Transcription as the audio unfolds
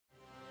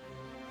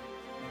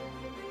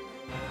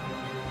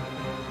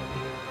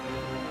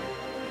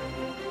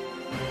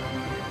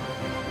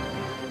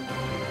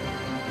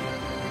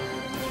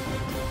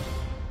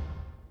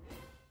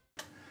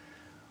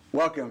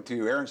Welcome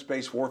to Air and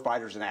Space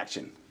Warfighters in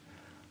Action.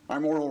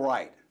 I'm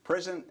Wright,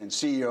 President and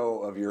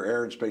CEO of your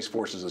Air and Space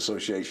Forces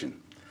Association.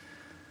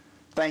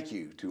 Thank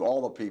you to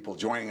all the people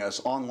joining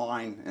us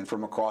online and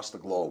from across the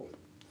globe.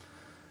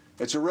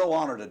 It's a real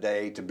honor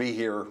today to be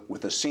here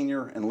with the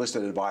Senior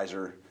Enlisted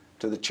Advisor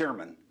to the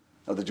Chairman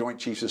of the Joint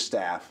Chiefs of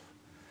Staff,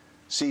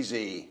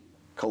 CZ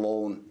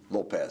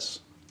Colón-López.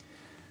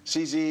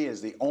 CZ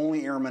is the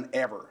only airman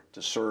ever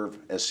to serve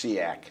as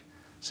SEAC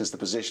since the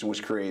position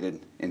was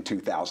created in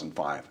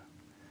 2005.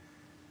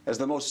 As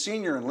the most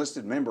senior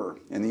enlisted member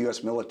in the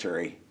U.S.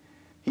 military,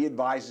 he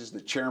advises the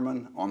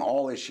chairman on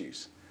all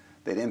issues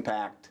that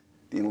impact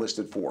the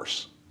enlisted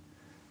force.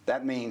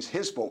 That means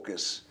his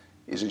focus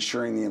is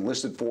ensuring the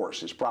enlisted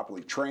force is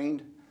properly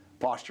trained,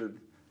 postured,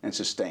 and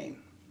sustained.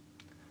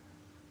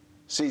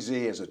 CZ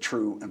is a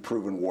true and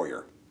proven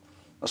warrior,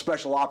 a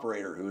special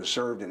operator who has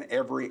served in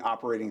every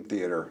operating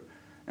theater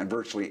and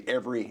virtually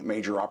every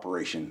major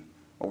operation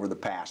over the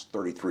past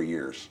 33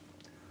 years.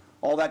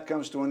 All that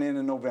comes to an end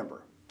in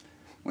November,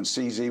 when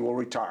CZ will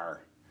retire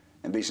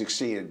and be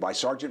succeeded by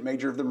Sergeant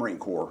Major of the Marine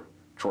Corps,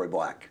 Troy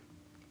Black.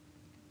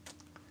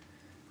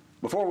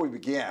 Before we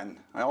begin,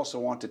 I also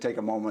want to take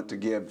a moment to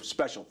give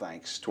special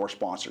thanks to our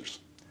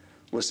sponsors,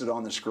 listed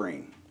on the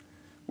screen.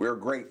 We are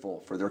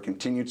grateful for their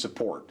continued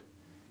support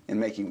in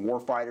making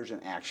Warfighters in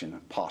Action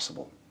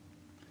possible.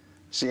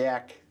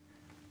 SEAC,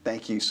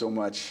 thank you so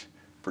much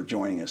for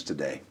joining us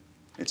today.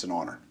 It's an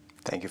honor.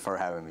 Thank you for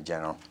having me,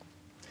 General.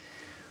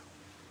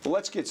 Well,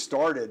 let's get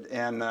started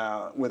and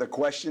with a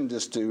question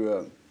just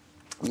to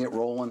get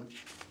rolling.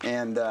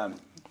 And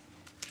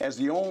as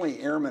the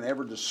only airman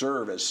ever to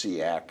serve as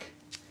SEAC,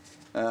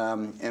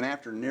 and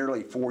after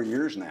nearly 4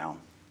 years now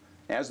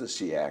as the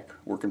SEAC,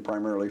 working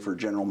primarily for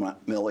General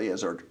Milley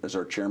as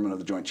our chairman of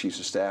the Joint Chiefs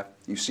of Staff,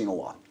 you've seen a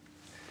lot.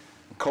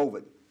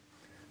 COVID,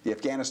 the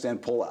Afghanistan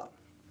pullout,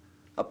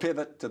 a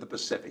pivot to the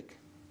Pacific.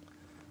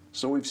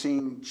 So we've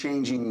seen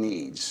changing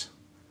needs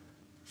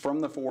from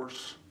the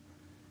force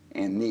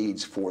and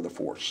needs for the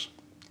force.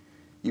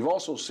 You've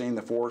also seen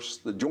the force,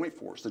 the joint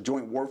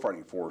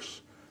warfighting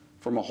force,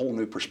 from a whole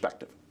new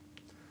perspective.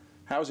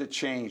 How has it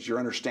changed your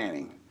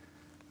understanding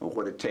of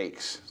what it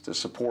takes to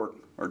support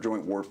our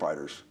joint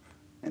warfighters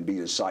and be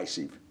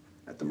decisive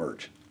at the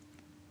merge?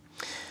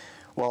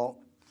 Well,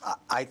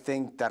 I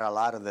think that a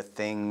lot of the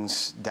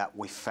things that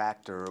we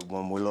factor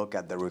when we look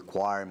at the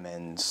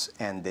requirements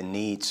and the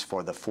needs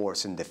for the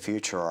force in the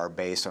future are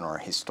based on our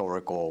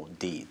historical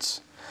deeds.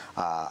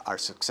 Our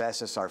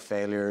successes, our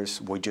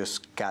failures. We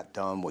just got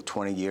done with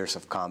 20 years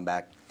of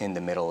combat in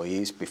the Middle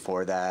East.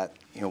 Before that,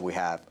 we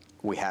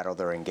had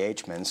other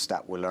engagements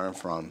that we learned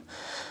from.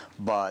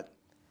 But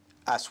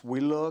as we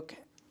look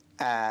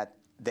at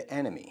the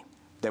enemy,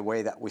 the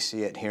way that we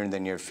see it here in the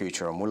near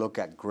future, and we look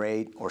at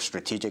great or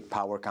strategic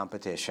power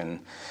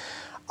competition,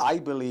 I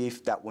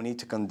believe that we need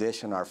to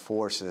condition our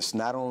forces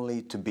not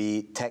only to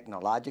be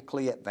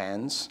technologically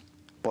advanced,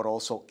 but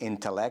also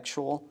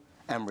intellectual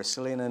and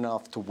resilient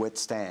enough to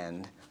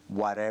withstand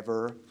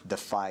whatever the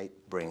fight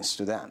brings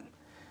to them.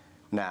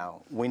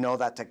 Now, we know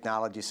that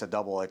technology is a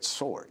double-edged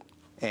sword,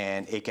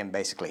 and it can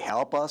basically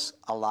help us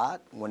a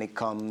lot when it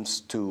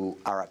comes to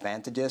our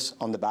advantages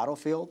on the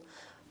battlefield.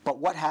 But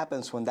what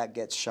happens when that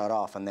gets shut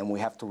off and then we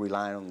have to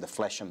rely on the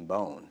flesh and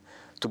bone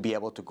to be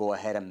able to go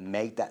ahead and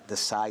make that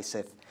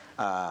decisive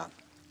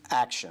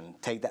action,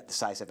 take that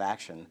decisive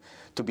action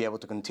to be able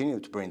to continue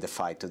to bring the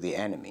fight to the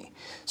enemy?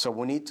 So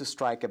we need to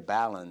strike a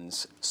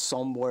balance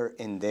somewhere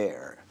in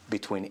there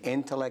between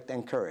intellect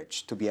and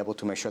courage to be able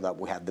to make sure that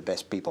we have the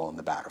best people on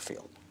the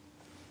battlefield.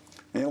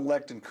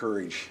 Intellect and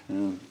courage,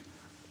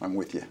 I'm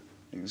with you.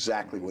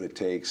 Exactly what it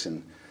takes,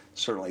 and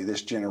certainly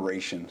this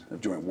generation of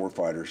joint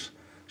warfighters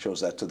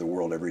shows that to the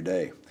world every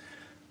day.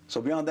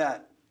 So beyond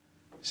that,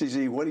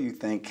 CZ, what do you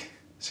think,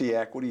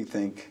 SEAC, what do you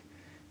think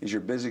is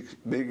your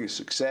biggest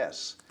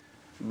success?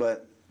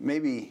 But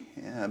maybe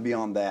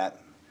beyond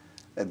that,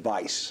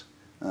 advice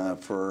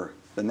for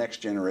the next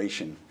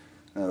generation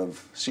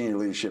of senior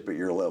leadership at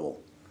your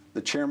level,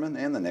 the chairman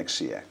and the next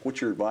SEAC.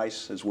 What's your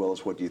advice, as well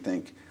as what do you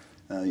think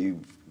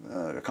you've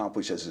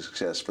accomplished as a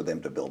success for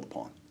them to build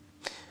upon?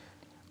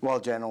 Well,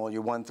 General,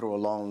 you went through a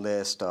long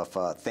list of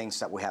things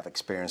that we have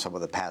experienced over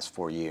the past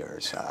 4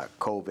 years.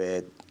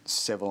 COVID,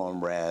 civil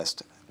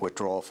unrest,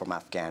 withdrawal from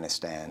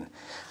Afghanistan,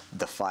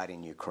 the fight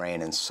in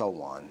Ukraine, and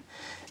so on.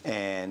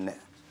 And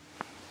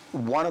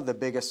one of the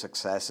biggest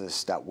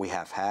successes that we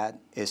have had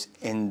is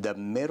in the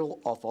middle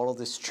of all of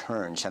this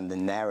change and the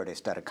narratives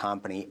that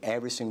accompany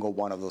every single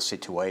one of those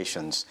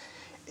situations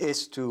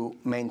is to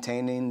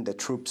maintaining the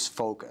troops'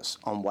 focus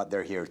on what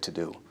they're here to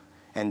do,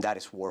 and that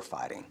is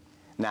warfighting.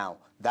 Now,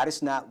 that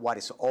is not what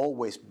is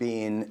always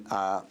being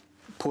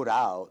put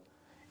out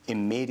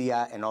in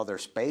media and other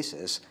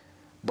spaces,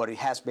 but it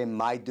has been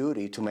my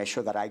duty to make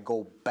sure that I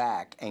go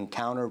back and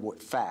counter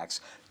with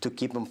facts to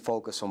keep them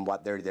focused on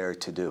what they're there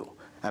to do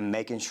and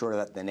making sure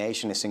that the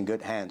nation is in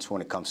good hands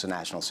when it comes to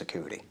national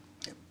security.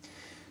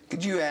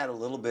 Could you add a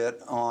little bit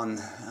on,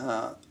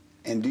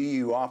 and do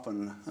you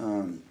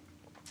often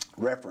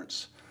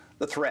reference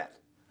the threat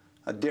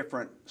a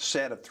different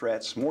set of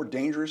threats, more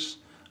dangerous,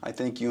 I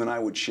think you and I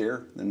would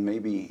share than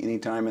maybe any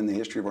time in the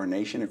history of our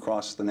nation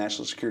across the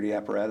national security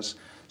apparatus.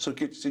 So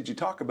could you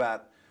talk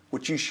about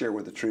what you share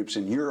with the troops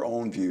in your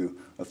own view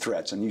of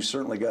threats? And you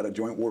certainly got a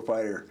joint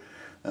warfighter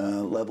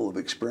level of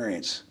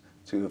experience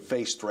to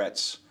face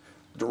threats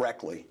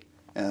directly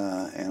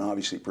and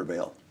obviously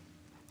prevail.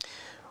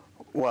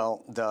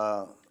 Well,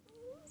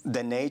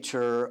 the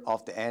nature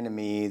of the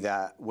enemy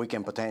that we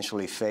can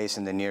potentially face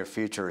in the near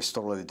future is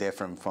totally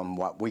different from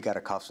what we got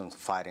accustomed to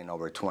fighting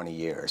over 20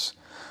 years.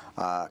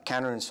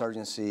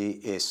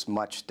 Counterinsurgency is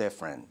much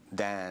different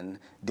than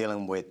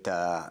dealing with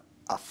a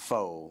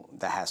foe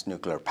that has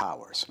nuclear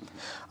powers.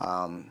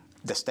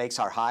 The stakes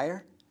are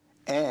higher,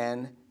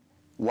 and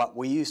what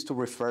we used to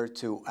refer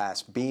to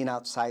as being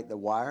outside the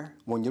wire,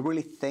 when you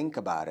really think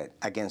about it,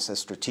 against a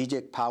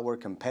strategic power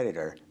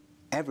competitor,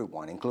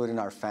 everyone, including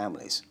our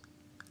families,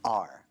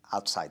 are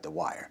outside the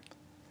wire.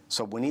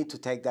 So we need to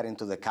take that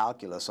into the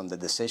calculus on the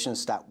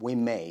decisions that we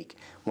make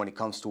when it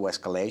comes to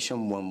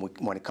escalation,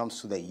 when it comes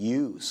to the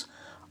use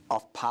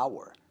of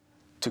power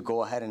to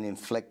go ahead and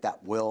inflict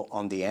that will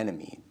on the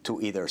enemy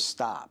to either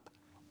stop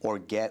or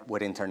get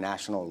with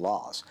international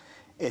laws.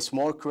 It's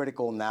more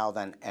critical now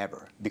than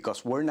ever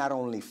because we're not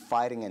only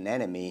fighting an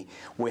enemy,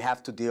 we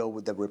have to deal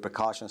with the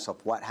repercussions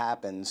of what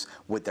happens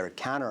with their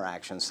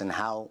counteractions and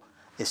how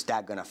is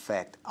that going to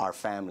affect our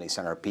families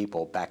and our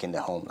people back in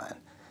the homeland.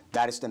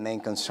 That is the main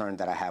concern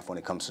that I have when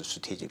it comes to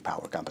strategic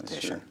power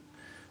competition. Sure.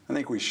 I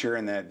think we share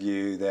in that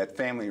view that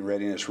family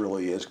readiness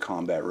really is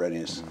combat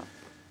readiness.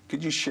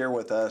 Could you share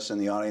with us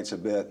and the audience a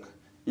bit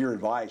your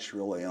advice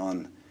really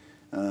on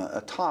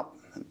a top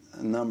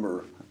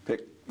number,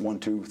 pick 1,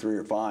 2, 3,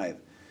 or 5,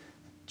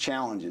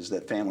 challenges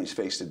that families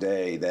face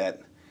today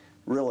that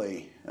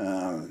really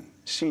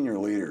senior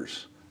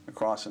leaders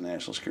across the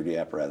national security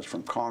apparatus,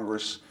 from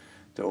Congress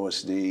to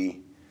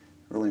OSD,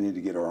 really need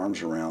to get our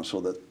arms around so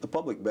that the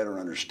public better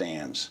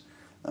understands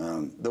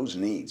those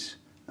needs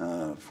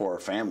for our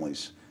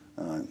families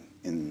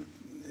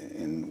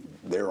in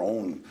their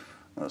own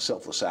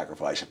selfless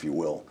sacrifice, if you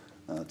will,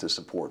 to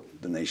support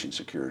the nation's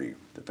security,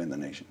 defend the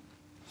nation?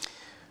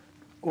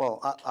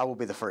 Well, I will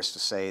be the first to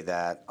say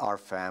that our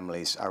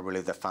families are really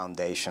the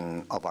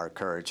foundation of our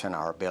courage and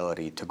our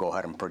ability to go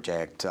ahead and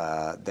project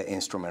the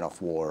instrument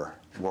of war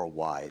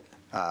worldwide.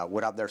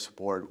 Without their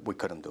support, we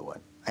couldn't do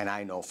it. And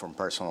I know from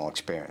personal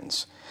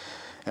experience.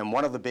 And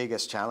one of the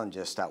biggest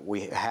challenges that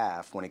we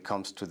have when it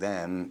comes to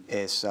them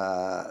is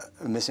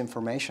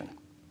misinformation.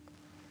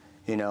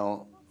 You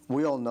know,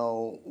 we all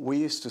know, we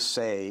used to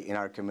say in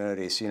our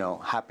communities, you know,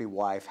 happy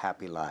wife,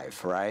 happy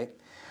life, right?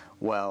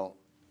 Well,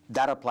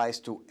 that applies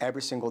to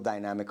every single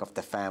dynamic of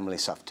the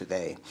families of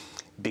today.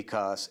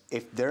 Because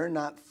if they're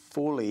not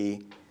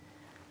fully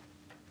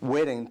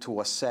willing to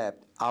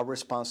accept our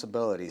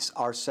responsibilities,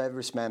 our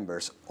service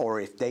members,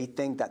 or if they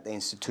think that the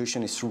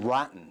institution is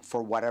rotten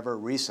for whatever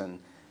reason,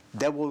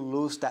 they will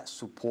lose that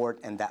support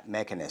and that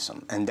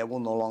mechanism, and they will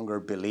no longer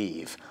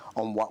believe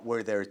on what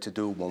we're there to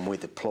do when we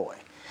deploy.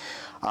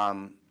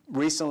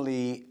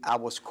 Recently, I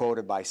was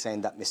quoted by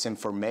saying that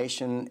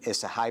misinformation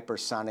is a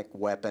hypersonic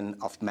weapon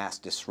of mass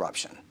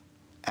disruption,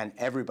 and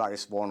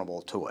everybody's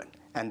vulnerable to it.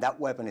 And that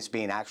weapon is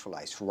being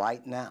actualized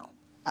right now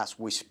as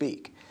we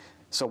speak.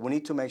 So we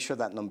need to make sure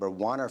that, number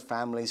one, our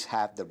families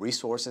have the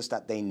resources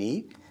that they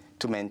need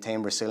to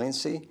maintain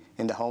resiliency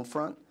in the home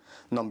front.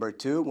 Number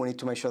two, we need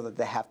to make sure that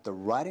they have the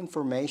right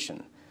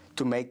information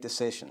to make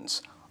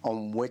decisions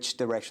on which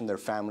direction their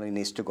family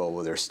needs to go,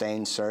 whether stay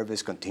in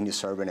service, continue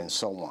serving, and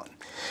so on.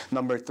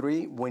 Number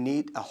three, we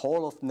need a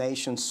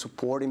whole-of-nation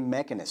supporting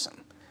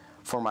mechanism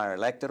from our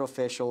elected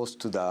officials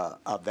to the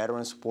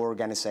veteran support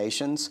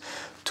organizations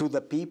to the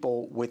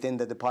people within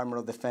the Department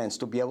of Defense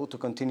to be able to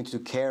continue to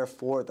care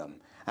for them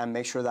and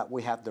make sure that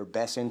we have their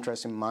best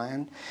interests in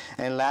mind.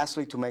 And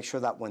lastly, to make sure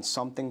that when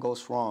something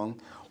goes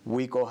wrong,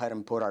 we go ahead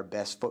and put our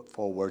best foot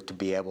forward to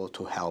be able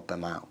to help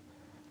them out.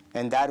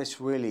 And that is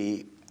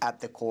really at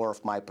the core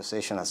of my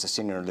position as a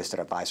Senior Enlisted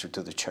Advisor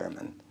to the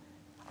Chairman.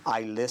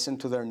 I listen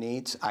to their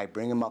needs, I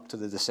bring them up to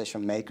the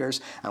decision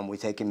makers, and we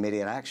take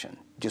immediate action,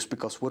 just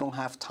because we don't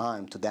have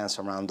time to dance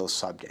around those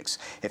subjects.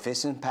 If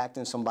it's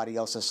impacting somebody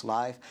else's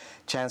life,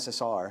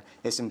 chances are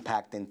it's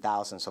impacting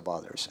thousands of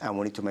others, and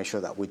we need to make sure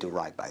that we do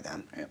right by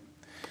them. Yeah.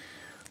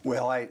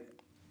 Well, I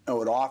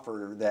would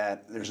offer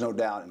that there's no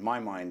doubt in my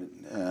mind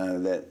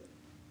that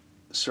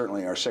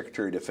certainly our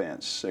Secretary of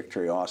Defense,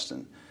 Secretary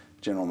Austin,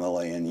 General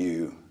Milley, and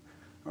you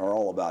are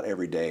all about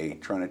every day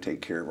trying to take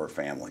care of our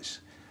families.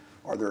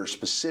 Are there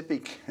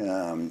specific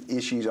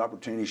issues,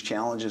 opportunities,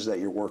 challenges that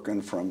you're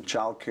working from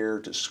child care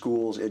to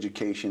schools,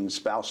 education,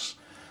 spouse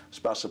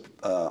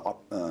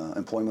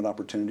employment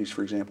opportunities,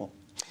 for example?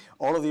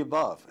 All of the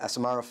above. As a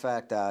matter of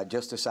fact,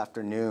 just this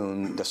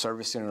afternoon, the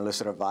Service Senior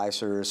Enlisted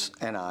Advisors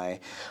and I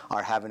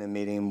are having a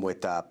meeting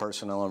with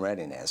Personnel and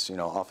Readiness, you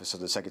know, Office of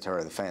the Secretary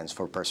of Defense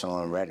for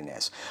Personnel and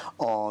Readiness,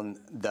 on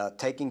the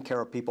Taking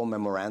Care of People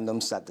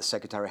memorandums that the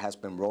Secretary has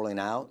been rolling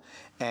out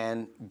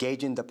and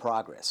gauging the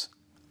progress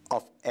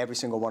of every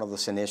single one of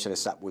those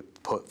initiatives that we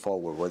put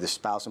forward, whether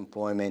spouse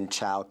employment,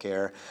 child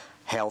care,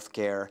 health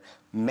care,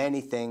 many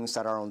things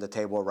that are on the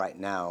table right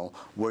now.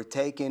 We're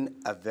taking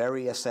a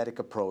very aesthetic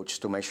approach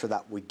to make sure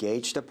that we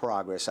gauge the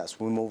progress as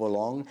we move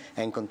along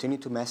and continue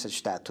to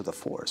message that to the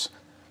force.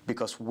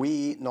 Because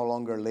we no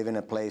longer live in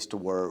a place to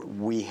where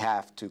we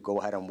have to go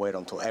ahead and wait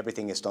until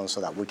everything is done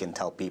so that we can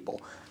tell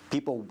people.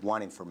 People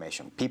want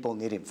information. People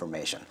need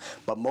information.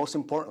 But most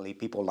importantly,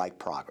 people like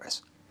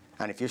progress.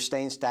 And if you're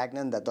staying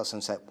stagnant, that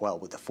doesn't set well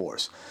with the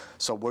force.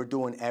 So we're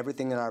doing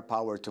everything in our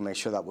power to make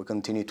sure that we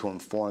continue to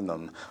inform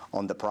them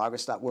on the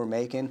progress that we're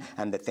making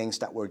and the things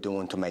that we're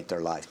doing to make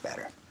their life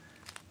better.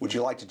 Would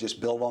you like to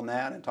just build on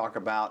that and talk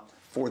about,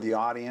 for the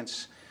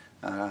audience,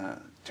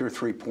 2 or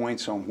 3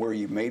 points on where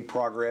you've made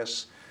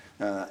progress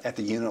at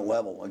the unit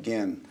level?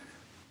 Again,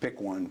 pick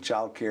one: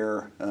 child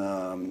care,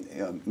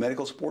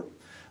 medical support,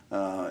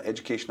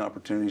 education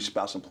opportunities,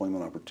 spouse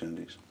employment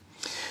opportunities.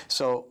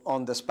 So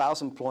on the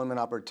spouse employment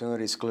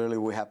opportunities, clearly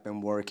we have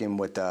been working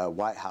with the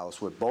White House,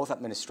 with both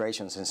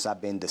administrations since I've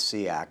been the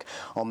SEAC,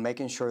 on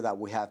making sure that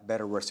we have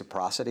better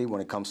reciprocity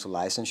when it comes to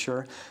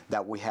licensure,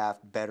 that we have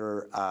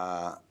better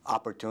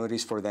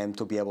opportunities for them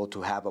to be able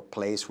to have a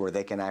place where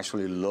they can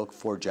actually look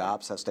for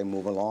jobs as they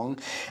move along.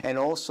 And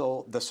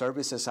also the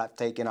services have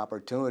taken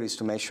opportunities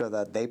to make sure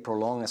that they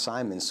prolong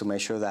assignments to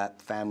make sure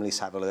that families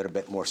have a little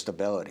bit more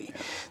stability.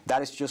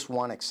 That is just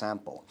one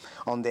example.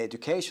 On the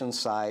education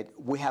side,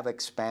 we have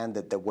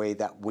expanded the way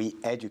that we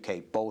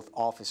educate both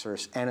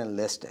officers and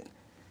enlisted,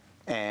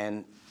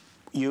 and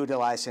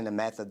utilizing a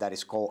method that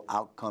is called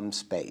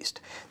outcomes-based.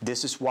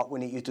 This is what we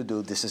need you to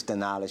do. This is the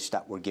knowledge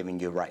that we're giving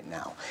you right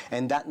now.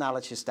 And that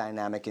knowledge is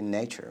dynamic in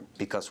nature,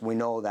 because we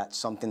know that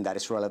something that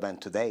is relevant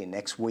today,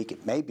 next week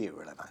it may be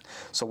irrelevant.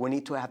 So we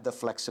need to have the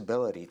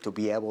flexibility to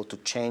be able to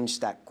change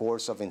that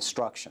course of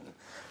instruction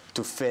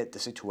to fit the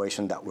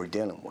situation that we're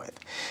dealing with.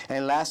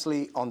 And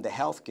lastly, on the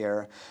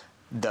healthcare,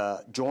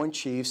 the Joint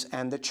Chiefs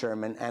and the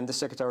Chairman and the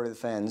Secretary of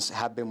Defense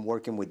have been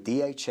working with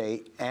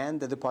DHA and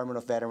the Department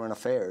of Veteran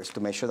Affairs to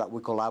make sure that we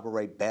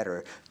collaborate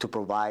better to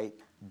provide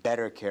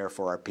better care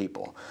for our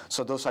people.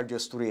 So those are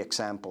just 3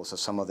 examples of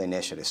some of the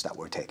initiatives that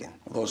we're taking.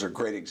 Those are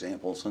great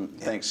examples, and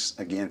thanks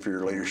again for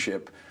your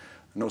leadership.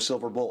 No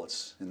silver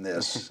bullets in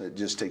this. It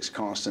just takes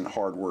constant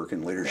hard work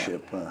and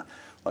leadership,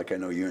 like I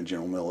know you and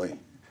General Milley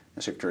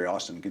and Secretary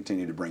Austin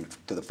continue to bring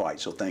to the fight,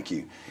 so thank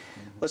you.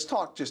 Let's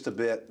talk just a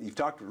bit. You've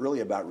talked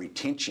really about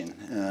retention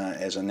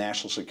as a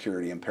national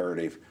security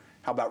imperative.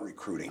 How about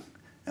recruiting?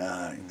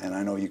 And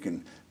I know you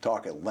can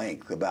talk at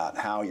length about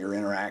how you're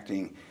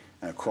interacting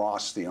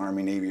across the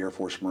Army, Navy, Air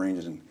Force,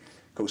 Marines, and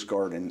Coast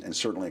Guard, and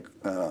certainly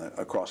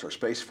across our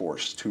Space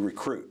Force to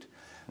recruit.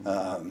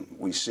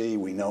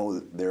 We know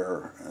that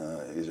there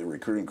is a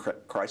recruiting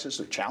crisis,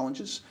 there are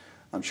challenges.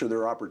 I'm sure there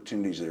are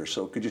opportunities there.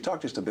 So could you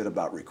talk just a bit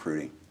about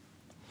recruiting?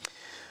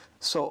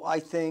 So I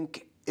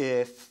think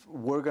if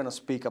we're going to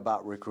speak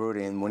about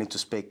recruiting, we need to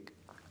speak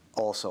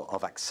also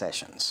of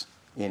accessions,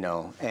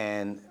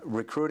 and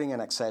recruiting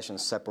and accession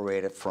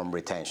separated from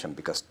retention,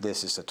 because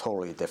this is a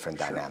totally different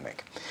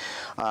dynamic.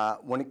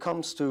 When it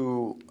comes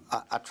to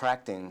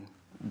attracting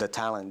the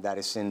talent that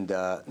is in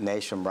the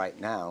nation right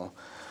now,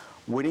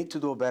 we need to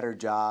do a better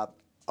job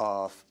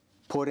of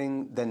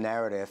putting the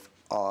narrative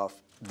of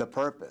the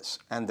purpose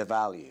and the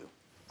value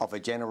of a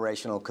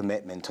generational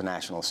commitment to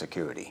national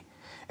security.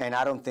 And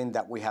I don't think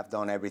that we have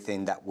done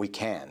everything that we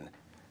can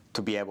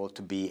to be able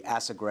to be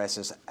as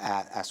aggressive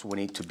as we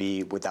need to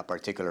be with that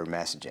particular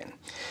messaging.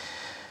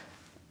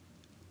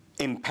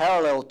 In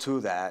parallel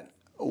to that,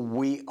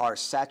 we are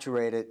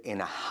saturated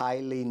in a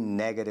highly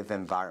negative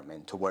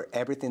environment to where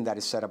everything that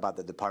is said about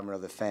the Department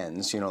of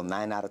Defense,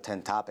 9 out of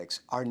 10 topics,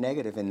 are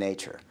negative in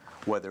nature.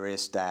 Whether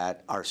it's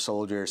that our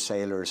soldiers,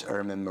 sailors,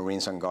 airmen,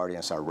 Marines, and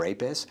Guardians are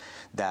rapists,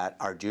 that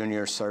our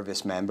junior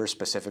service members,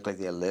 specifically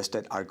the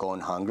enlisted, are going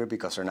hungry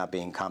because they're not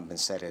being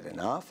compensated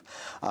enough,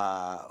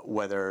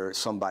 whether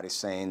somebody's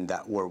saying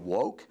that we're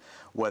woke,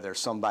 whether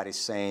somebody's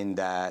saying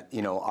that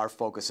our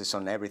focus is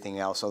on everything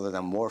else other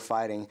than war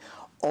fighting.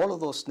 All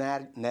of those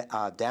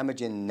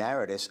damaging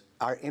narratives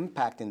are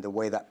impacting the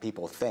way that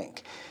people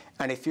think.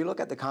 And if you look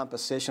at the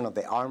composition of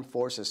the armed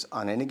forces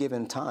on any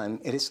given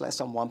time, it is less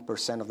than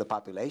 1% of the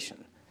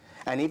population.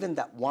 And even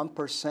that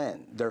 1%,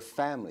 their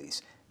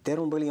families, they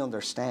don't really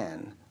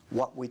understand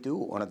what we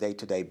do on a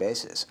day-to-day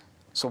basis.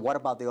 So what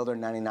about the other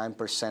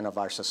 99% of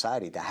our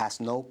society that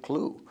has no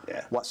clue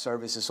what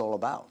service is all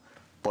about?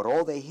 But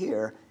all they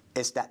hear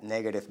is that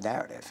negative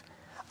narrative.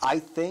 I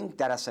think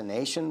that as a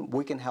nation,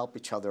 we can help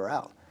each other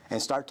out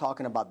and start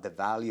talking about the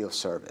value of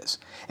service.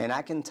 And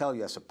I can tell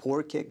you, as a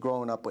poor kid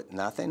growing up with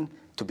nothing,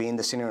 to being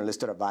the Senior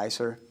Enlisted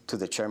Advisor to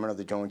the Chairman of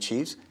the Joint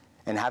Chiefs,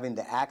 and having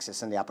the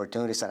access and the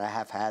opportunities that I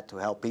have had to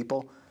help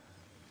people,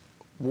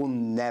 will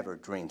never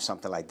dream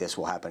something like this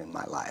will happen in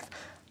my life.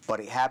 But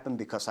it happened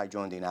because I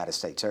joined the United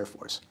States Air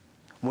Force.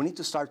 We need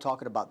to start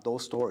talking about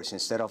those stories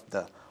instead of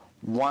the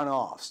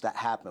one-offs that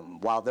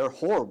happen. While they're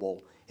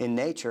horrible in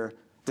nature,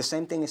 the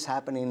same thing is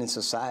happening in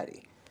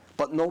society.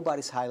 But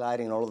nobody's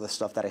highlighting all of the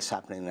stuff that is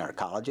happening in our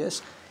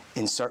colleges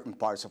in certain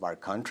parts of our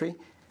country,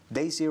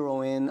 they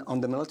zero in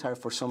on the military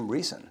for some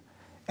reason.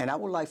 And I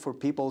would like for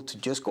people to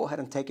just go ahead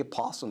and take a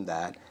pause on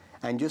that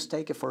and just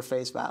take it for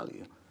face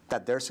value,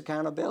 that there's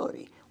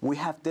accountability. We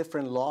have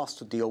different laws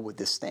to deal with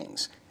these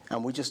things,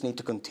 and we just need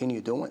to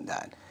continue doing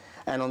that.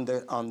 And on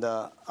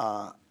the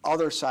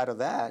other side of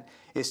that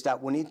is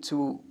that we need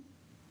to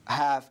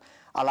have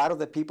a lot of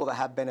the people that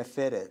have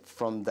benefited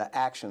from the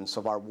actions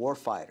of our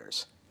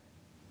warfighters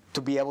to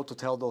be able to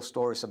tell those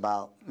stories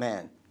about,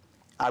 man,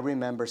 I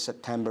remember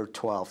September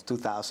 12,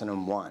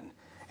 2001,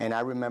 and I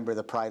remember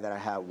the pride that I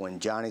had when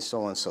Johnny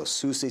so-and-so,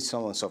 Susie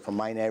so-and-so from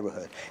my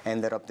neighborhood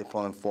ended up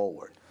deploying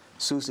forward.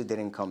 Susie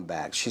didn't come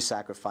back. She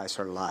sacrificed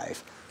her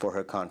life for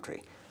her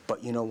country.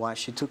 But you know what?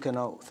 She took an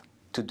oath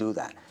to do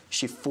that.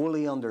 She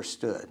fully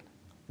understood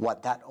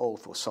what that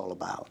oath was all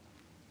about.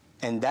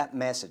 And that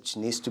message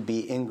needs to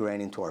be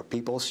ingrained into our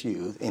people's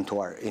youth, into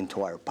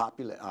our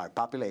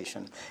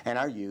population and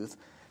our youth,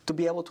 to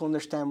be able to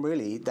understand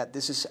really that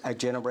this is a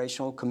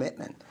generational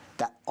commitment,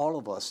 that all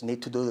of us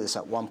need to do this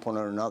at one point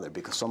or another,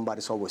 because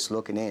somebody's always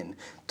looking in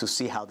to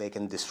see how they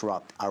can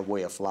disrupt our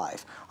way of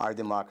life, our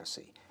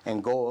democracy,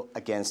 and go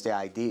against the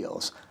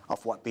ideals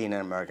of what being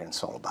an American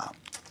is all about.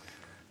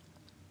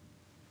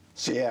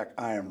 SEAC,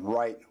 I am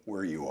right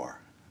where you are.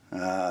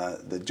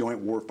 The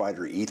joint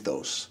warfighter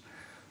ethos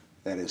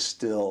that is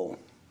still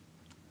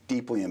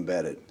deeply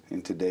embedded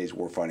in today's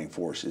warfighting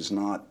force is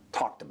not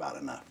talked about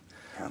enough.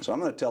 So I'm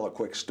going to tell a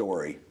quick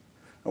story,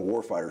 a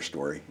warfighter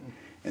story,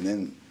 and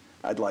then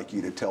I'd like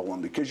you to tell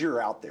one, because you're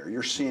out there,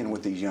 you're seeing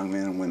what these young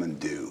men and women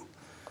do.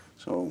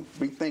 So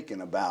be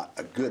thinking about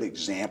a good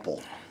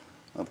example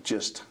of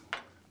just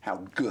how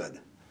good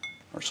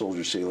our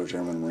soldiers, sailors,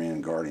 airmen, Marine,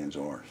 and Guardians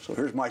are. So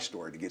here's my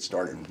story to get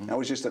started. I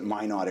was just at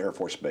Minot Air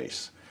Force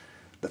Base,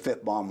 the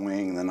 5th Bomb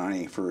Wing, the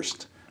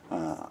 91st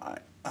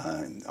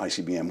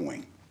ICBM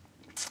Wing.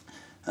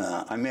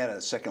 I met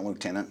a second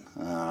lieutenant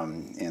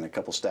and a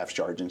couple staff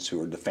sergeants who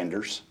are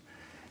defenders.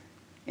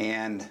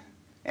 And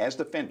as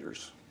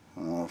defenders,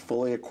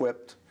 fully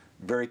equipped,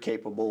 very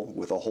capable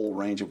with a whole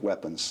range of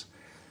weapons,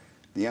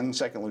 the young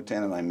second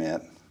lieutenant I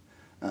met,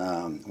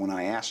 when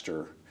I asked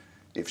her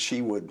if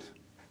she would,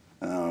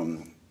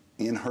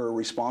 in her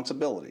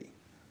responsibility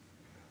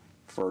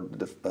for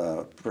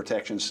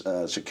protection,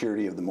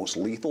 security of the most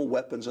lethal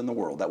weapons in the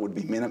world, that would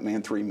be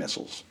Minuteman III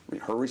missiles,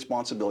 her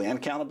responsibility and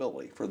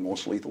accountability for the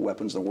most lethal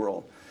weapons in the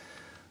world.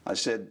 I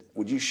said,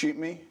 would you shoot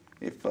me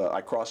if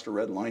I crossed a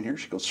red line here?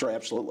 She goes, sir,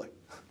 absolutely.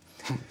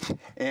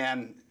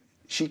 And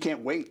she can't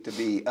wait to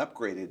be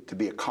upgraded to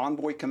be a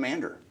convoy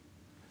commander.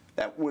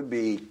 That would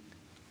be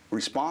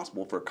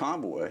responsible for a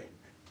convoy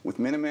with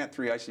Minuteman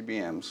III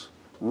ICBMs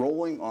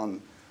rolling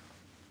on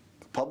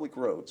public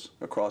roads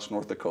across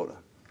North Dakota.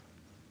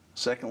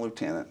 Second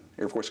lieutenant,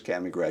 Air Force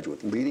Academy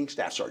graduate, leading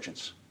staff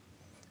sergeants,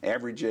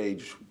 average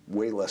age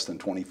way less than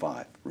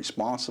 25,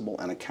 responsible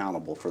and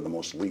accountable for the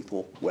most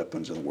lethal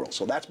weapons in the world.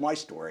 So that's my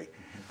story.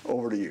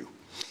 Over to you.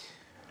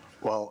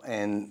 Well,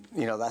 and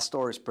you know, that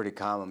story is pretty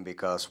common,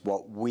 because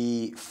what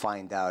we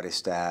find out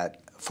is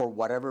that for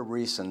whatever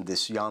reason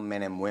these young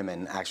men and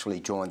women actually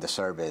join the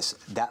service,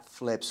 that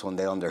flips when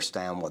they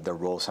understand what their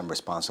roles and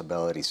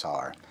responsibilities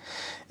are.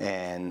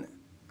 And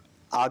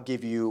I'll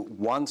give you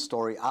one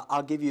story.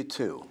 I'll give you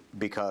two,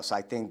 because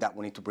I think that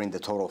we need to bring the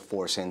total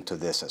force into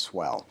this as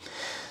well.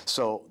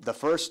 So the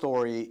first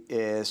story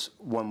is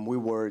when we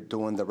were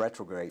doing the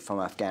retrograde from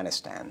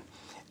Afghanistan,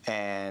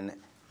 and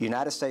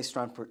United States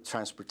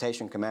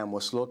Transportation Command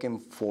was looking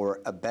for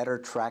a better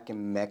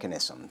tracking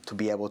mechanism to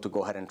be able to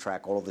go ahead and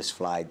track all of these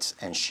flights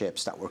and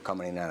ships that were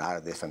coming in and out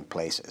of different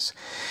places.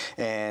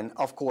 And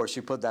of course,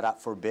 you put that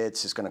up for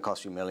bids, it's going to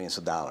cost you millions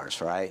of dollars,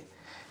 right?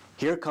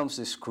 Here comes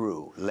this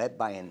crew led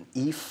by an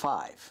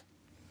E5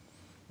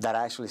 that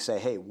actually say,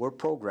 hey, we're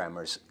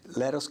programmers,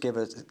 let us give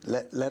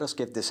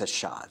this a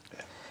shot.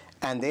 Yeah.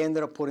 And they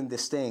ended up putting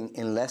this thing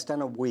in less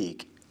than a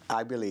week,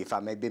 I believe, I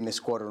may be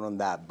misquoted on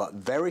that, but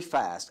very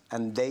fast,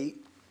 and they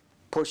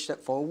pushed it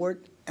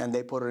forward and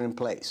they put it in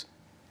place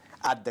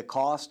at the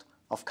cost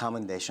of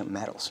commendation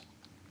medals.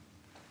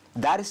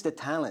 That is the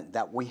talent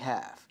that we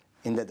have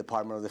in the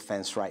Department of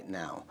Defense right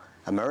now.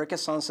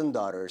 America's sons and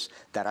daughters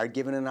that are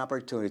given an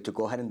opportunity to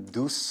go ahead and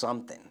do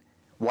something,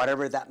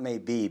 whatever that may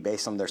be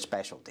based on their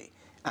specialty,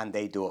 and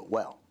they do it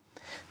well.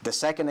 The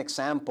second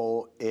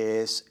example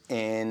is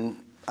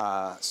in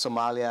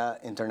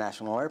Somalia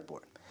International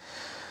Airport.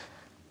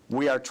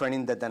 We are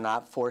training the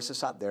Danab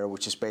forces out there,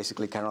 which is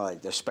basically kind of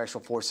like their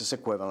special forces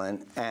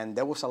equivalent, and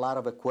there was a lot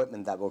of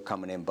equipment that were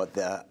coming in, but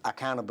the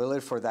accountability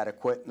for that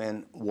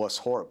equipment was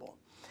horrible.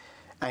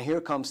 And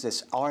here comes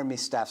this Army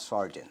Staff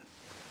Sergeant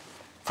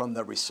from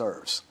the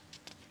reserves.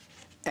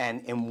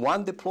 And in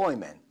one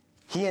deployment,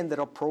 he ended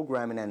up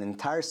programming an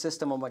entire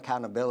system of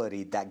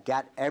accountability that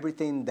got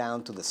everything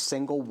down to the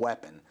single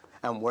weapon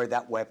and where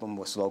that weapon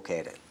was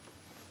located.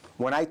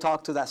 When I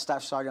talked to that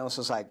staff sergeant, I was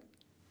just like,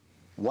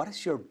 what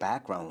is your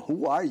background?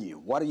 Who are you?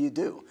 What do you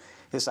do?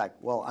 He's like,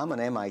 well, I'm an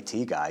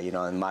MIT guy. You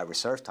know, in my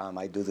reserve time,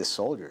 I do this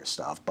soldier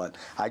stuff, but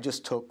I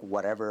just took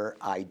whatever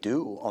I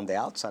do on the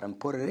outside and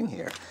put it in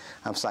here.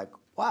 I was like,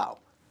 wow.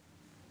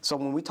 So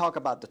when we talk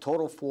about the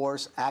total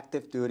force,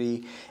 active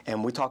duty,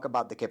 and we talk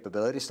about the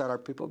capabilities that our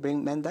people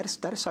bring, man, that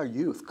is our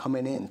youth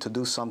coming in to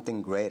do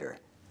something greater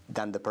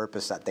than the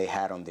purpose that they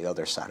had on the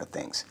other side of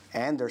things.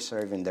 And they're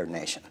serving their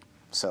nation.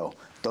 So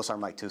those are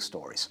my two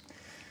stories.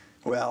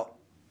 Well,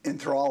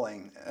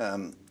 enthralling.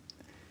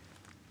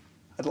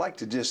 I'd like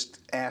to just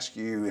ask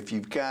you if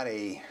you've got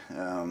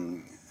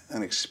an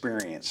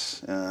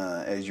experience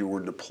as you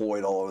were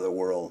deployed all over the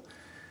world.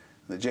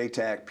 The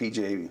JTAC,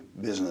 PJ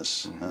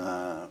business,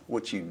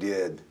 what you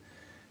did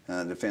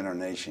defend our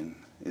nation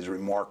is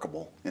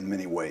remarkable in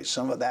many ways.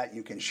 Some of that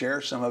you can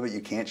share, some of it you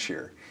can't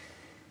share.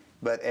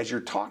 But as you're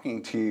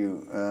talking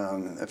to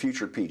a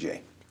future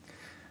PJ,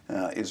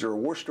 is there a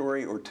war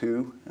story or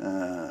two,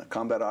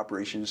 combat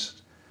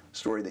operations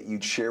story that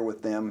you'd share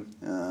with them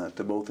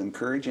to both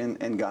encourage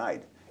and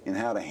guide in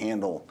how to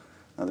handle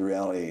the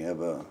reality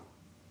of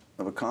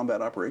a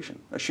combat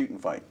operation, a shoot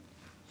and fight?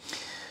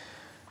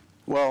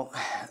 Well,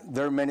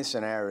 there are many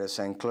scenarios,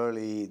 and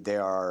clearly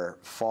there are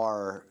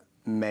far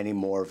many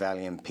more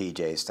valiant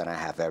PJs than I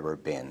have ever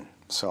been.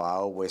 So I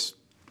always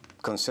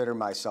consider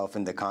myself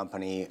in the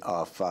company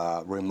of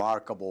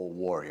remarkable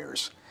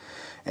warriors.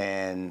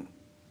 And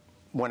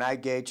when I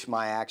gauge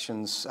my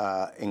actions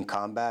in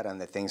combat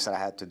and the things that I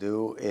had to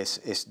do,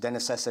 is the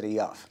necessity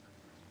of.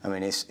 I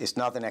mean, it's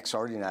nothing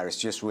extraordinary. It's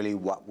just really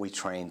what we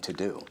train to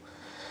do.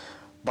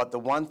 But the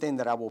one thing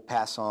that I will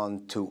pass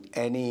on to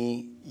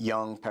any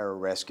young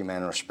pararescue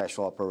man or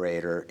special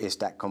operator is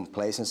that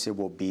complacency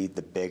will be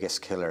the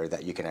biggest killer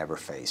that you can ever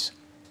face.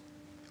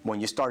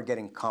 When you start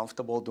getting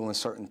comfortable doing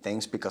certain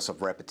things because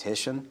of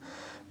repetition,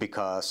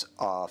 because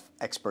of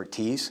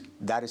expertise,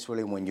 that is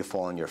really when you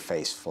fall on your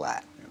face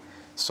flat.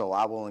 So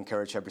I will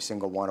encourage every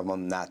single one of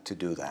them not to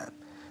do that.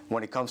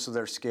 When it comes to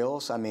their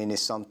skills, I mean,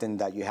 it's something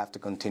that you have to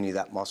continue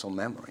that muscle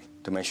memory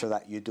to make sure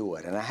that you do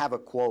it. And I have a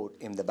quote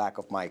in the back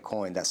of my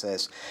coin that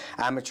says,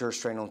 amateurs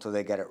train until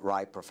they get it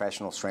right,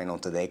 professionals train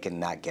until they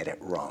cannot get it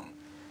wrong.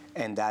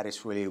 And that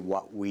is really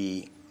what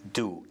we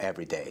do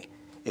every day.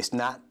 It's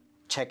not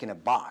checking a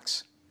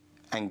box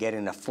and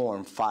getting a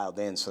form filed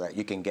in so that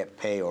you can get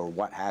pay or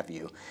what have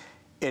you.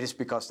 It is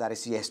because that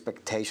is the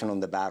expectation on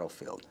the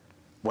battlefield.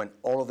 When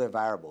all of the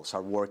variables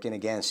are working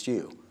against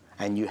you,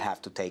 and you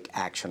have to take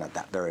action at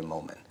that very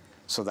moment.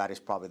 So that is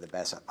probably the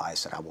best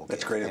advice that I will give.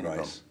 That's great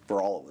advice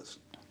for all of us.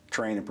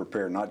 Train and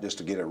prepare not just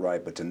to get it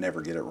right, but to never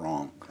get it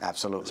wrong.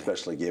 Absolutely.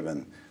 Especially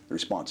given the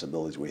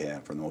responsibilities we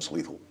have for the most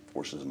lethal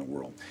forces in the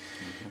world.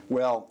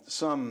 Well,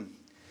 some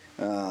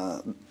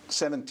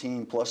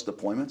 17 plus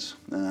deployments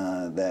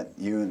that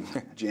you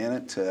and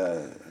Janet,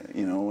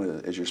 you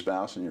know, as your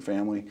spouse and your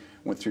family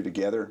went through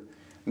together.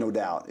 No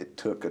doubt it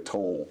took a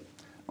toll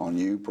on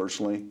you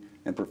personally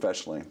and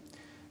professionally.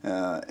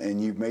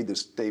 And you've made this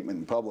statement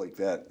in public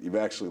that you've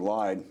actually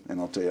lied, and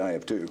I'll tell you I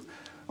have too,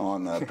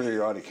 on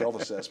periodic health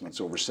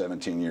assessments over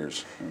 17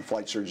 years. And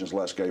flight surgeon's the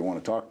last guy you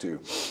want to talk to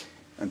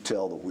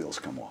until the wheels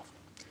come off.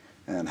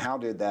 And how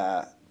did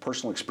that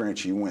personal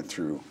experience you went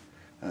through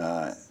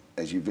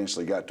as you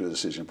eventually got to a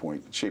decision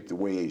point shape the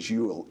way as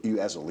you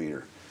as a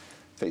leader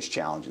face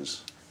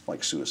challenges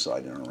like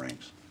suicide in our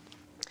ranks?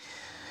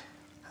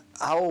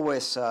 I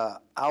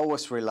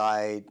always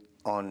relied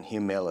on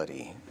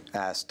humility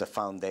as the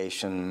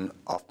foundation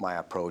of my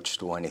approach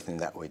to anything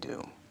that we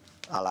do.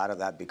 A lot of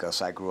that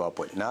because I grew up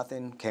with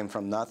nothing, came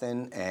from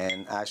nothing,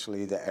 and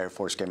actually the Air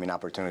Force gave me an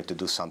opportunity to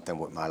do something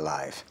with my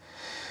life.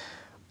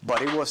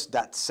 But it was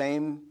that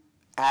same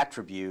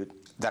attribute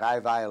that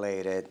I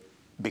violated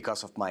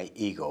because of my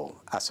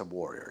ego as a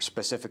warrior,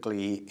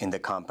 specifically in the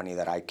company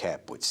that I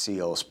kept with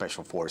SEAL,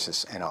 Special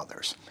Forces, and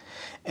others.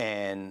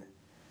 And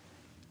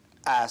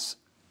as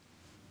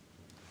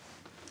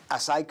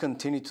I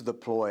continued to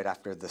deploy it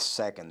after the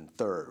second,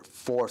 third,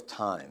 fourth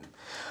time,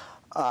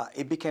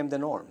 it became the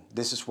norm.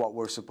 This is what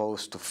we're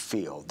supposed to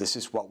feel. This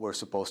is what we're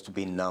supposed to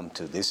be numb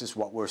to. This is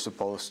what we're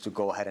supposed to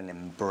go ahead and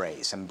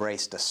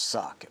embrace the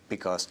suck,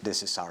 because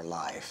this is our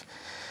life.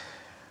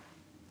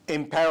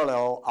 In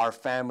parallel, our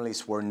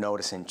families were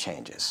noticing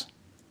changes,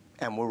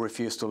 and we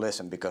refused to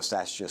listen because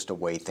that's just the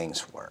way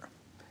things were.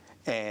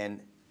 And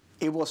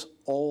it was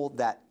all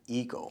that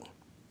ego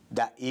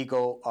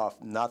of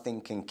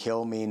nothing can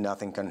kill me,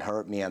 nothing can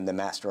hurt me, I'm the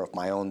master of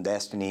my own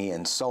destiny,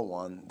 and so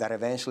on, that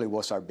eventually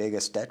was our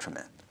biggest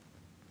detriment.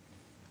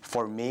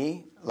 For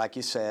me, like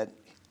you said,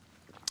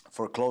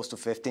 for close to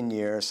 15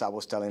 years, I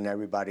was telling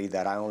everybody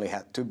that I only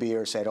had 2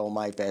 beers, ate all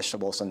my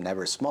vegetables, and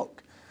never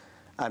smoked.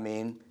 I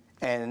mean,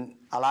 and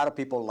a lot of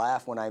people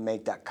laugh when I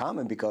make that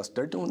comment because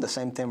they're doing the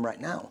same thing right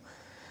now.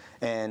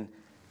 And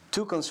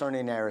 2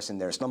 concerning areas in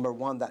there is, number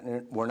one, that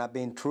we're not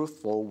being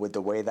truthful with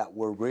the way that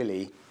we're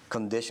really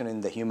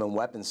conditioning the human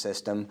weapon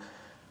system.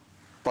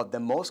 But the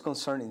most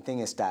concerning thing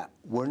is that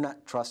we're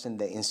not trusting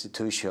the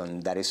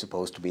institution that is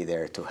supposed to be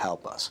there to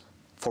help us,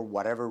 for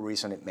whatever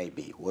reason it may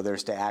be. Whether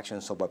it's the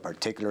actions of a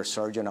particular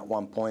surgeon at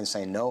one point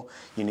saying, no,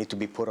 you need to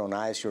be put on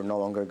ice, you're no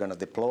longer going to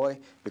deploy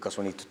because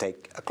we need to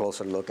take a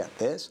closer look at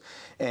this.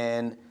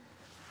 And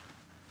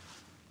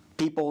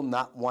people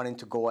not wanting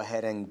to go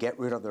ahead and get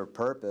rid of their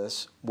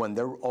purpose when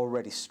they're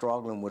already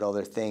struggling with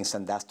other things,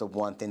 and that's the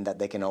one thing that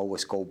they can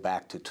always go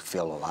back to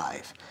feel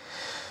alive.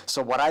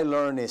 So what I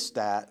learned is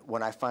that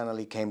when I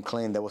finally came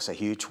clean, there was a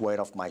huge weight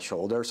off my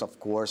shoulders. Of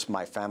course,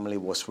 my family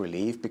was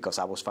relieved because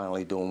I was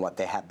finally doing what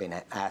they had been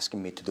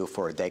asking me to do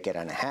for a decade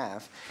and a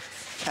half.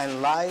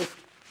 And life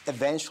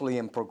eventually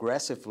and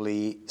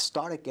progressively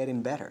started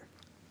getting better.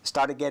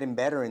 Started getting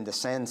better in the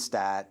sense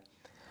that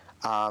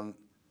I'm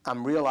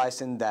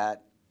realizing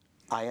that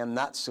I am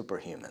not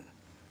superhuman,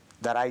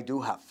 that I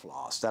do have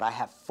flaws, that I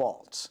have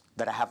faults,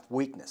 that I have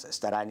weaknesses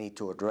that I need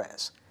to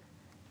address.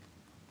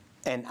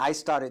 And I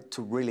started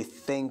to really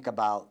think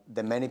about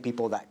the many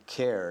people that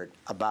cared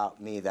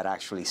about me that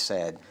actually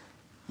said,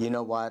 you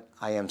know what,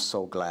 I am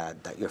so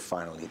glad that you're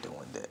finally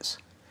doing this.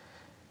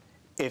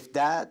 If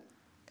that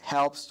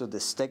helps to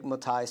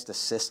destigmatize the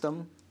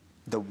system,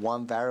 the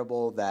one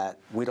variable that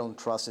we don't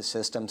trust the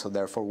system, so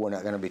therefore we're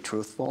not going to be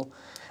truthful,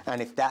 and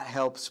if that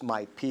helps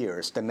my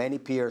peers, the many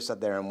peers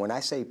out there, and when I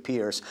say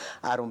peers,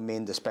 I don't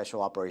mean the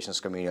special operations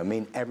community, I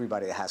mean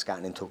everybody that has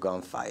gotten into a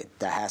gunfight,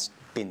 that has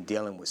been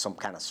dealing with some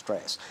kind of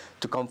stress,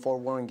 to come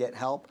forward and get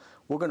help,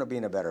 we're going to be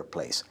in a better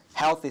place.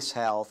 Health is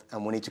health,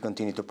 and we need to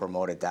continue to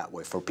promote it that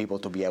way for people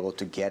to be able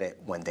to get it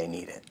when they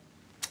need it.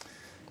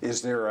 Is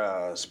there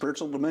a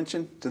spiritual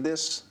dimension to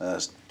this,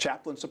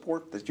 chaplain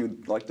support that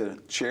you'd like to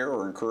share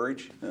or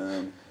encourage?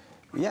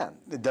 Yeah,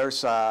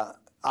 there's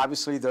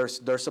obviously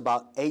there's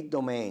about 8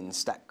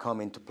 domains that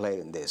come into play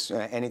in this.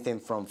 Anything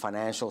from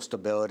financial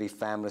stability,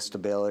 family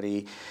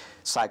stability,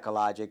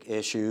 psychological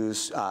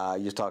issues.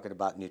 You're talking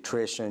about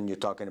nutrition. You're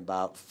talking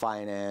about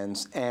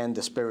finance and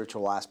the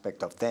spiritual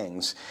aspect of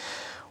things.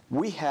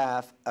 We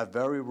have a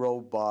very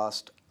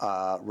robust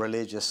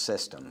religious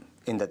system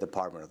in the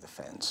Department of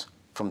Defense,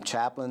 from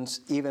chaplains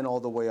even all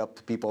the way up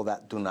to people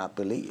that do not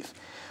believe.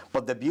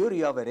 But the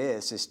beauty of it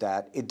is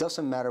that it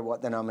doesn't matter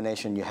what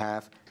denomination you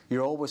have,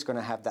 you're always going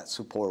to have that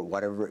support,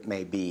 whatever it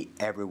may be,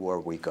 everywhere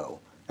we go.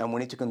 And we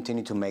need to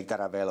continue to make that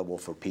available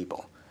for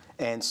people.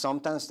 And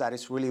sometimes that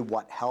is really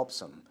what helps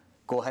them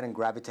go ahead and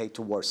gravitate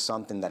towards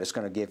something that is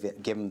going to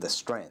give them the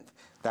strength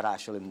that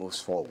actually moves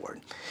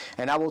forward.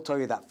 And I will tell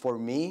you that for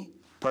me,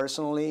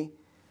 personally,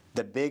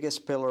 the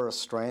biggest pillar of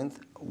strength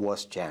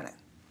was Janet.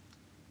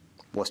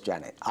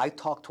 I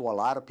talked to a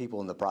lot of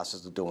people in the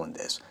process of doing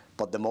this,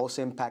 but the most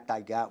impact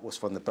I got was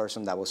from the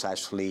person that was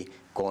actually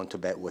going to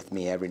bed with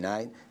me every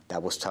night,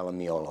 that was telling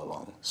me all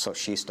along. So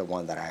she's the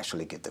one that I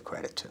actually give the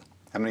credit to.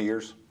 How many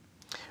years?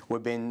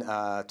 We've been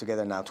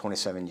together now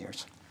 27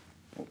 years.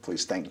 Well,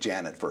 please thank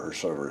Janet for her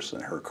service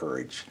and her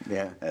courage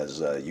as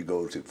you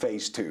go to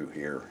phase 2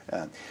 here.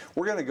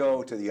 We're going to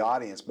go to the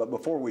audience, but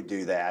before we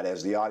do that,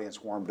 as the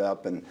audience warmed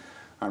up, and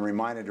I'm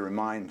reminded to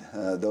remind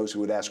those who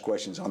would ask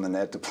questions on the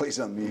net to please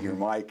unmute your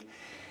mic.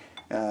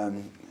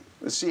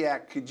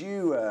 SEAC, could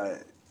you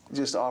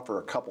just offer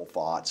a couple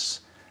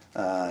thoughts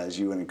as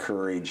you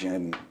encourage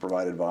and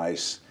provide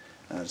advice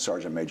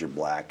Sergeant Major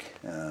Black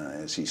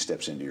as he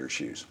steps into your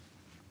shoes?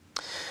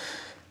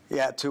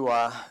 Yeah,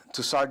 to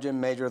Sergeant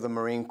Major of the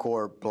Marine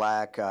Corps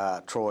Black,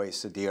 Troy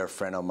is a dear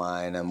friend of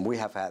mine, and we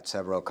have had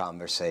several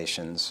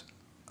conversations.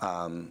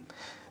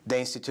 The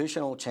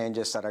institutional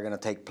changes that are going to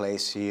take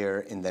place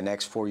here in the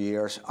next 4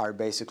 years are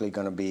basically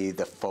going to be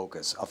the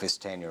focus of his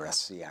tenure as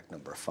SEAC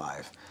number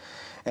 5.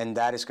 And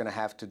that is going to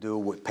have to do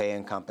with pay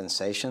and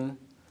compensation.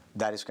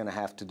 That is going to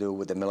have to do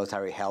with the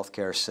military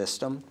healthcare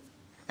system.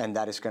 And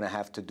that is going to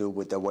have to do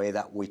with the way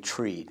that we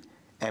treat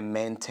and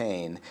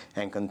maintain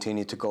and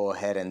continue to go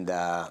ahead and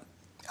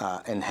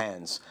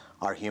enhance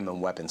our human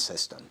weapon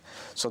system.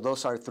 So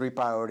those are 3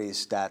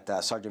 priorities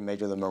that Sergeant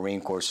Major of the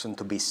Marine Corps, soon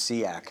to be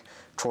SEAC,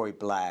 Troy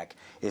Black,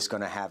 is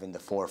going to have in the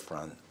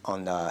forefront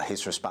on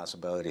his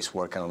responsibilities,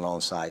 working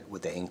alongside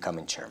with the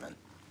incoming chairman.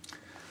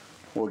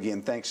 Well,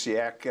 again, thanks,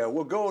 SEAC.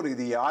 We'll go to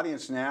the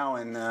audience now,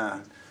 and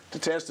to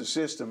test the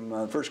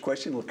system, first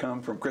question will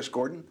come from Chris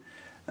Gordon,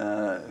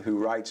 who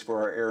writes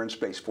for our Air and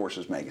Space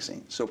Forces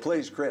magazine. So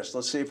please, Chris,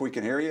 let's see if we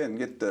can hear you and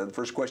get the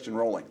first question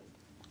rolling.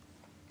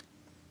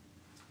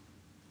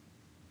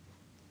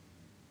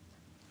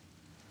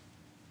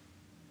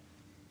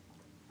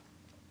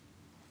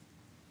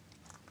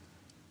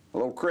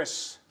 Hello,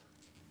 Chris.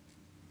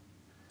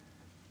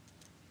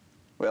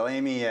 Well,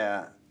 Amy,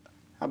 how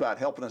about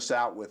helping us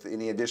out with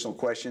any additional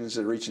questions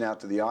and reaching out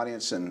to the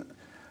audience? And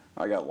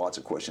I got lots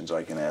of questions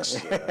I can ask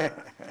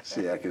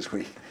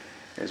SEAC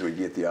as we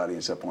get the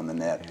audience up on the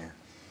net. Yeah.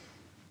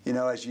 You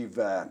know, as you've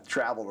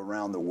traveled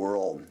around the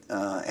world,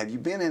 have you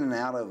been in and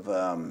out of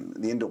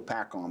the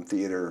Indo-PACOM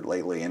theater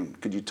lately? And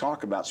could you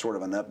talk about sort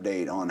of an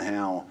update on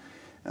how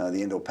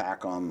the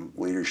Indo-PACOM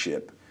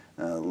leadership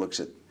looks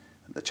at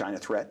the China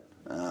threat?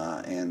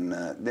 And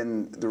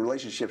then the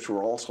relationships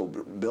we're also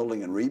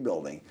building and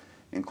rebuilding,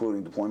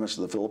 including deployments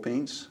to the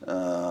Philippines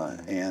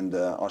and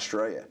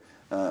Australia,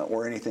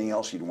 or anything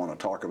else you'd want to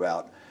talk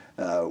about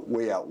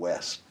way out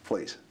west,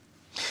 please.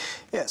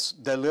 Yes,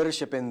 the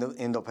leadership in the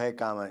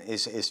Indo-PACOM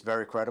is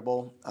very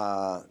credible.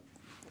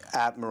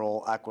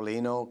 Admiral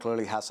Aquilino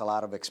clearly has a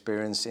lot of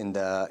experience in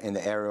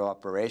the aerial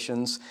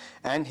operations,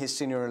 and his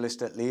senior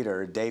enlisted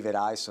leader, David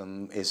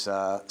Isom, is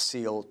a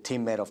SEAL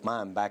teammate of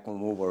mine back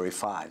when we were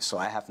E5. So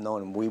I have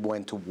known him. We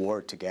went to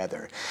war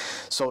together.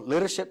 So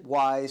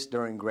leadership-wise,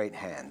 they're in great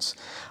hands.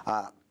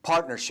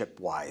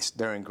 Partnership-wise,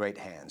 they're in great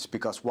hands,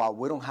 because while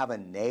we don't have a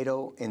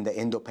NATO in the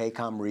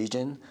Indo-PACOM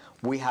region,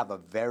 we have a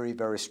very,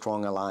 very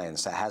strong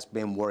alliance that has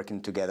been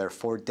working together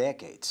for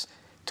decades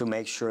to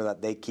make sure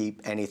that they keep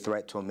any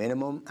threat to a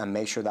minimum and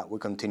make sure that we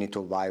continue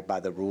to abide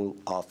by the rule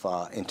of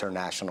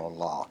international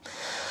law.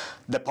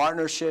 The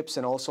partnerships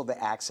and also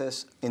the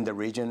access in the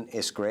region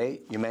is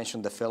great. You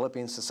mentioned the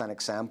Philippines as an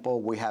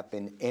example. We have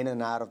been in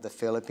and out of the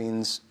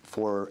Philippines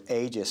for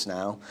ages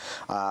now,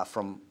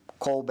 from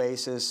cold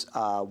bases,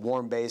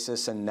 warm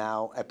bases, and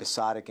now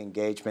episodic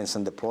engagements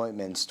and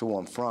deployments to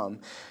and from,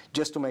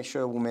 just to make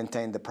sure we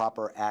maintain the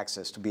proper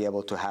access to be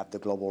able to have the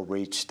global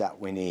reach that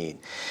we need.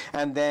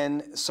 And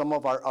then some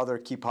of our other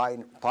key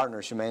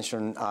partners, you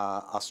mentioned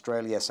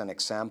Australia as an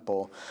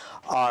example,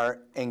 our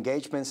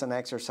engagements and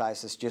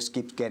exercises just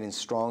keep getting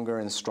stronger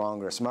and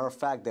stronger. As a matter of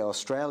fact, the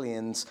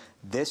Australians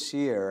this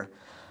year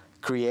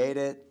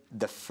created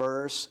the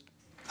first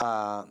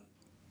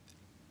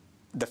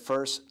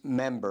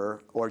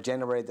member, or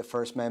generated the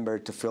first member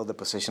to fill the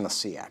position of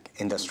SEAC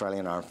in the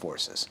Australian Armed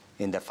Forces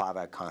in the Five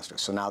Eyes construct.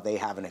 So now they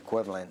have an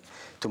equivalent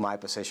to my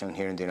position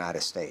here in the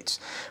United States.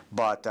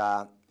 But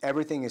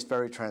everything is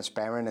very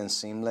transparent and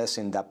seamless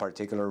in that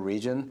particular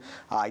region.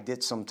 I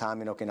did some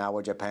time in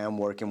Okinawa, Japan,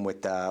 working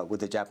with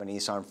the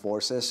Japanese Armed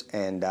Forces,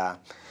 and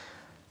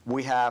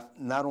we have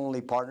not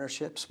only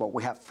partnerships, but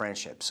we have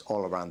friendships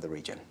all around the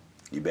region.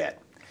 You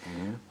bet.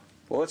 Mm-hmm.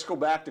 Well, let's go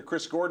back to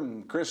Chris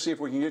Gordon. Chris, see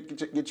if we can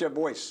get you a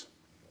voice.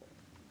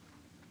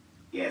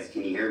 Yes,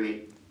 can you hear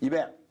me? You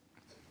bet.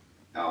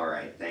 All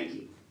right, thank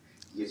you.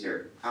 Yes,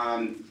 sir.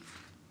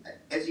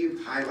 As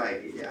you've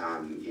highlighted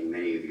in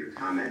many of your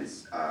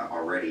comments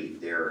already,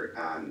 there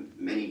are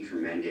many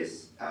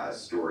tremendous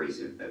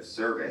stories of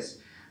service,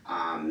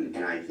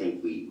 and I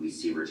think we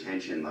see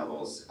retention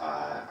levels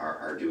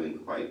are doing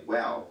quite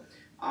well.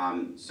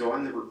 So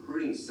on the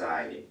recruiting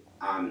side,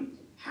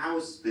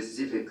 how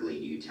specifically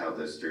do you tell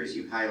those stories?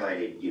 You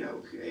highlighted,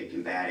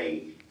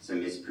 combating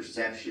some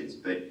misperceptions,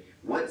 but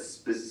what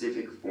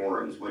specific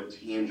forums, what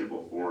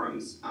tangible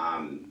forums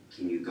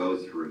can you go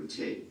through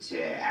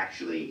to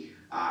actually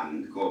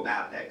go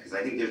about that? Because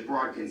I think there's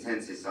broad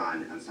consensus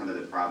on some of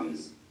the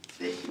problems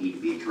that need to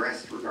be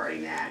addressed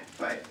regarding that,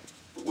 but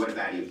what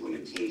about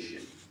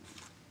implementation?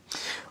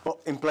 Well,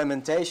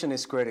 implementation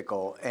is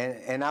critical,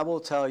 and I will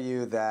tell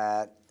you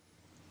that,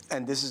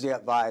 and this is the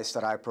advice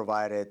that I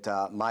provided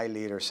my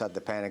leaders at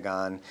the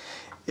Pentagon,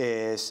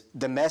 is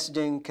the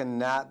messaging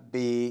cannot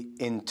be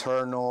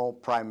internal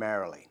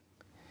primarily.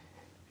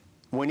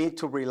 We need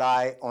to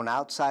rely on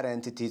outside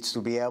entities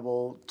to be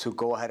able to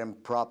go ahead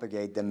and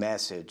propagate the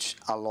message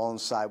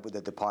alongside with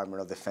the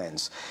Department of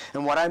Defense.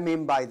 And what I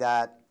mean by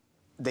that,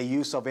 the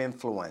use of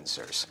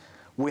influencers.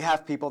 We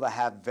have people that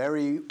have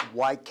very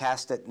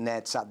wide-casted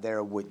nets out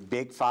there with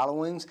big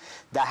followings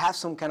that have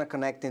some kind of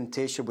connecting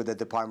tissue with the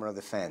Department of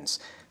Defense.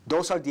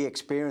 Those are the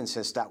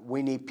experiences that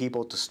we need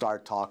people to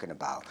start talking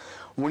about.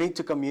 We need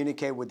to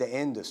communicate with the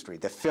industry,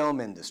 the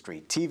film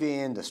industry, TV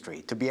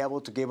industry, to be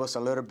able to give us a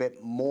little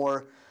bit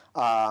more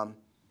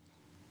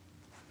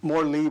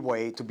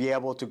leeway to be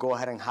able to go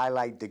ahead and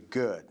highlight the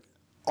good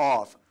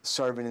of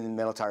serving in the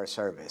military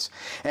service.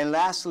 And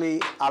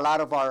lastly, a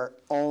lot of our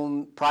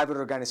own private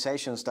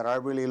organizations that are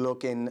really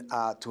looking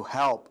to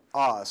help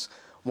us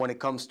when it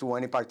comes to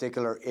any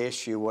particular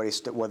issue,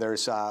 whether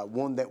it's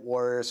wounded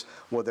warriors,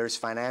 whether it's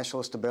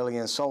financial stability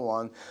and so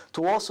on,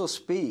 to also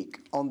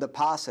speak on the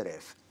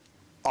positive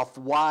of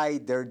why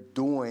they're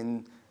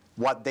doing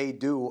what they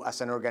do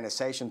as an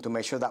organization to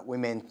make sure that we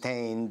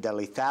maintain the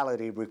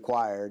lethality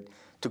required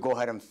to go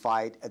ahead and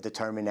fight a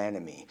determined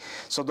enemy.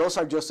 So those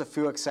are just a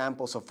few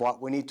examples of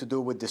what we need to do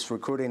with this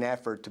recruiting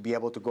effort to be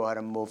able to go ahead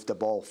and move the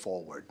ball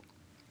forward.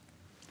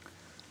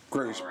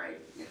 Great. All right.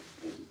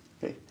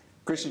 Okay.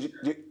 Chris,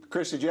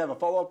 did you have a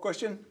follow-up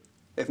question?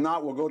 If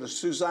not, we'll go to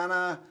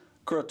Susanna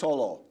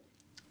Curotolo.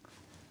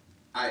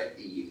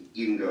 You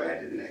can go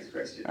ahead to the next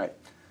question. All right.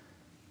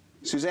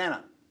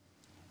 Susanna.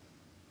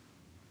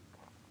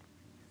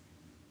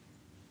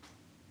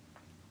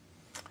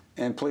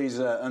 And please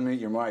unmute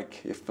your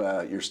mic if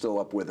you're still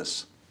up with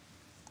us.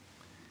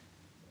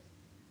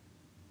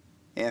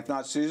 And if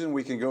not Susan,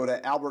 we can go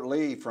to Albert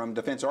Lee from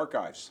Defense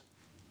Archives.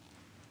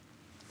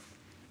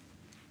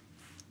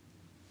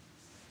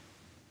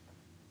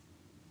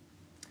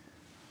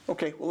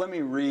 Okay, well, let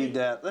me read.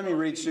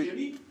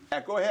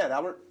 Go ahead,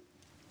 Albert.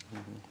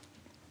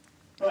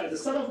 All right, to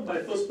start off with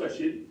my first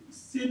question,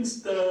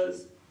 since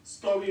the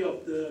story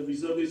of the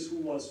reservist who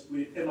was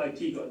with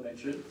MIT got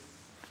mentioned,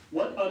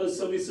 what are the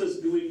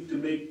services doing to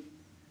make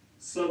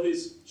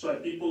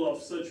people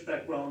of such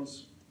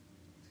backgrounds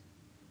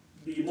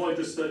be more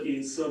interested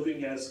in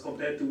serving as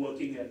compared to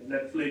working at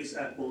Netflix,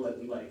 Apple,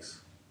 and the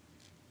likes?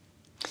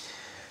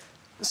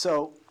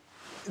 So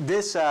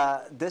This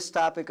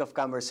topic of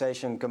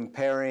conversation,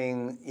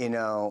 comparing,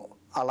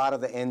 a lot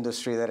of the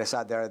industry that is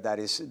out there that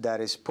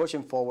is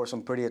pushing forward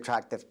some pretty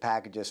attractive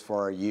packages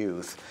for our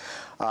youth,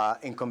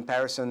 in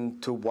comparison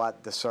to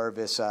what the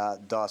service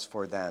does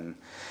for them,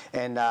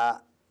 and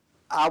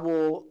I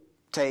will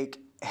take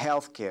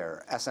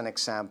healthcare as an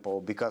example,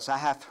 because I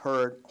have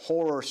heard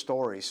horror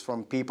stories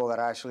from people that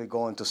actually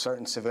go into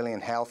certain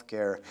civilian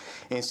healthcare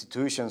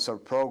institutions or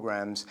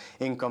programs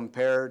in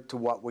compared to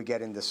what we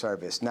get in the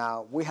service.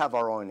 Now, we have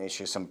our own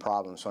issues and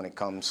problems when it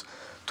comes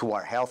to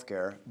our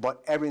healthcare,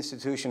 but every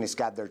institution has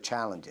got their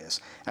challenges,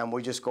 and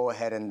we just go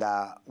ahead and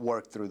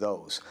work through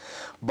those.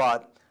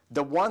 But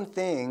the one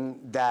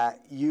thing that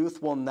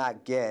youth will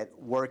not get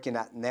working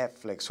at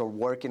Netflix or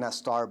working at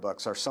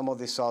Starbucks or some of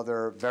these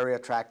other very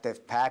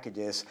attractive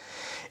packages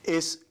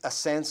is a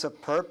sense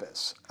of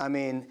purpose. I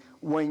mean,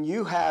 when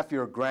you have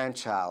your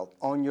grandchild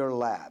on your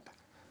lap,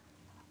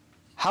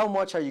 how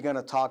much are you going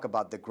to talk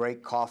about the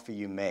great coffee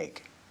you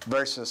make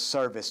versus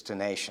service to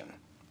nation?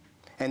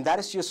 And that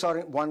is just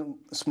one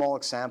small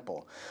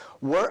example.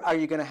 Where are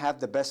you going to have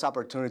the best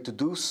opportunity to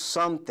do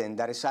something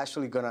that is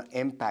actually going to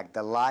impact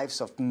the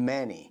lives of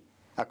many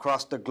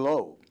across the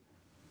globe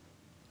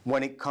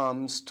when it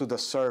comes to the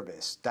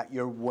service that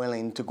you're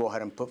willing to go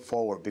ahead and put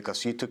forward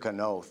because you took an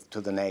oath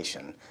to the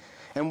nation?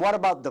 And what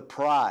about the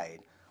pride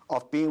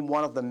of being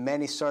one of the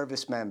many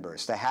service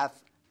members that have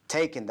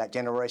taken that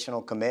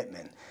generational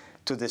commitment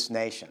to this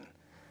nation?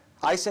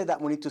 I say that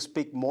we need to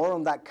speak more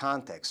on that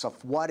context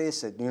of what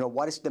is it,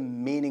 what is the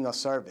meaning of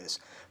service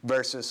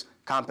versus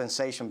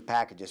compensation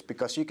packages,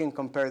 because you can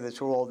compare the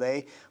two all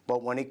day,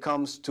 but when it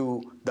comes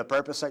to the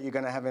purpose that you're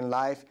going to have in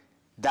life,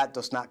 that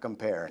does not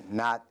compare,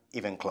 not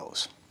even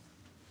close.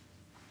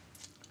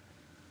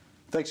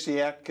 Thanks,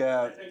 SEAC.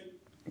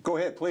 Go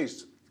ahead,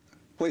 please.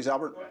 Please,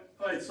 Albert.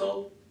 All right.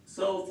 So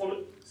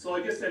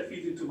I guess that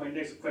feeds into my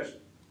next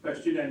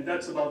question, and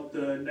that's about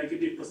the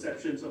negative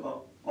perceptions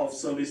of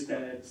service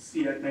that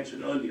SEAC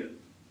mentioned earlier.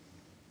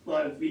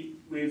 Like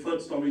we've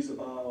heard stories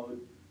about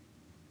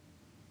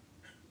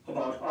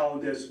how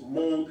there's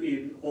mold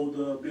in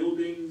older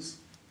buildings,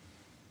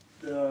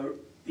 the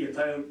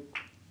entire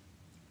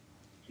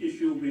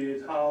issue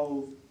with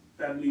how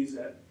families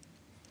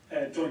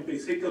at Joint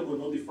Base Hiccup were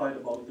notified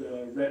about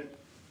the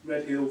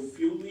Red Hill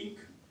fuel leak.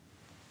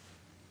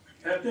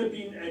 Have there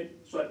been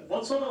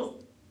what sort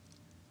of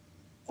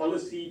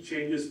policy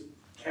changes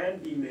can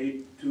be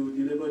made to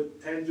deliver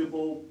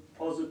tangible,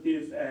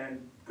 positive,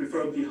 and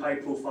preferably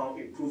high-profile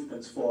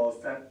improvements for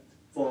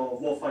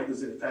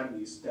warfighters and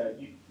families that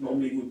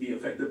normally would be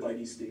affected by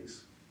these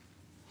things?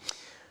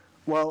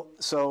 Well,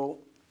 so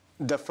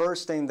the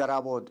first thing that I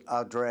would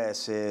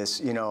address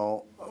is,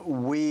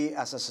 we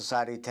as a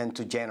society tend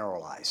to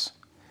generalize.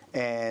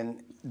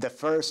 And the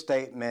first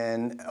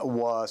statement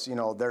was,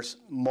 there's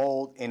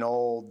mold in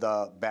all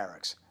the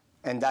barracks.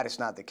 And that is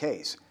not the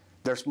case.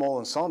 There's mold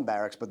in some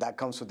barracks, but that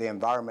comes with the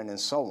environment and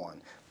so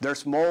on.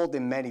 There's mold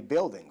in many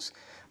buildings,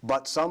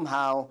 but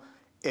somehow,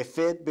 if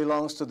it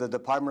belongs to the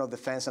Department of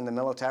Defense and the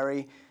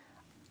military,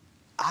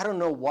 I don't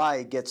know why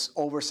it gets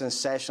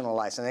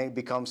over-sensationalized and then it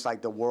becomes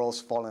like the world's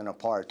falling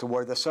apart, to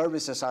where the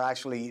services are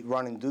actually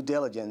running due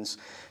diligence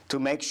to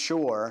make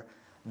sure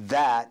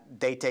that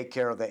they take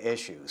care of the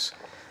issues.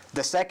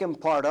 The second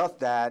part of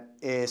that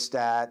is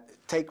that,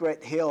 take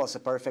Red Hill as a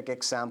perfect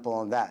example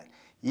on that.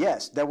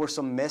 Yes, there were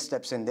some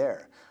missteps in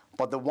there.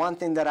 But the one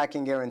thing that I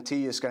can guarantee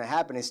you is going to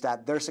happen is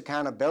that there's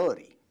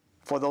accountability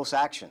for those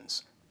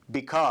actions,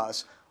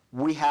 because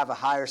we have a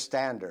higher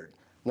standard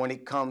when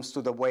it comes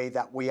to the way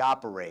that we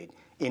operate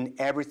in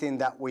everything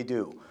that we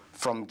do,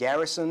 from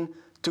garrison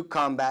to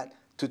combat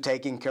to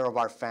taking care of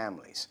our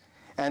families.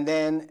 And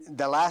then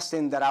the last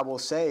thing that I will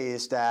say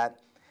is that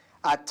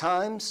at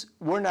times,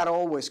 we're not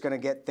always going to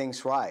get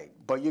things right,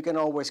 but you can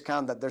always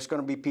count that there's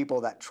going to be people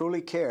that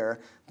truly care,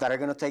 that are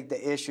going to take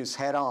the issues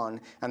head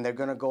on, and they're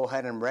going to go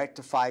ahead and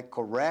rectify,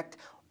 correct,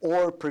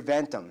 or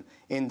prevent them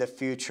in the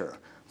future.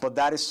 But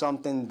that is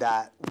something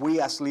that we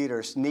as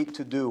leaders need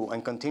to do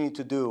and continue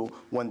to do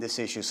when these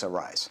issues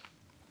arise.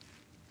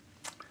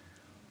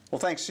 Well,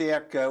 thanks,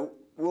 SEAC.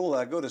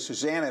 We'll go to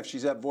Susanna if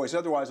she's up voice.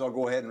 Otherwise, I'll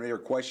go ahead and read her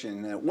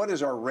question. What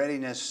is our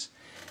readiness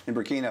in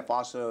Burkina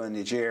Faso and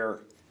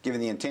Niger, given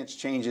the intense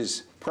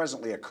changes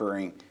presently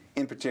occurring,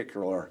 in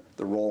particular,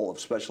 the role of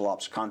Special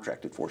Ops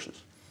contracted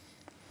forces?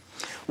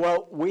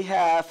 Well, we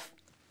have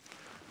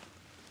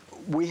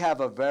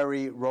a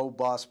very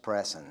robust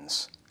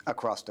presence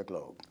across the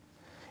globe.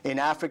 In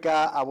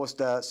Africa, I was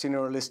the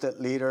Senior Enlisted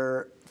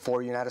Leader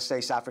for United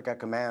States Africa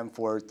Command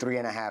for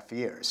 3.5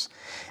 years.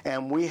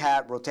 And we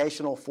had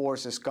rotational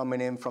forces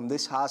coming in from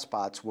these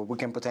hotspots where we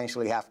can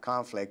potentially have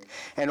conflict.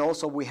 And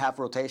also we have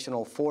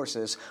rotational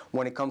forces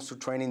when it comes to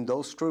training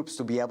those troops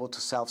to be able to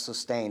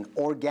self-sustain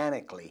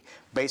organically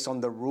based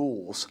on the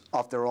rules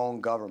of their own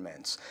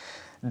governments.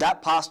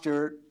 That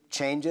posture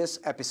changes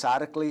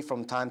episodically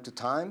from time to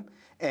time.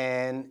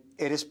 And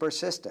it is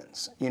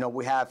persistence. You know,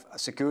 we have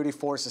security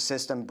force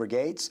assistant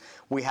brigades.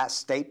 We have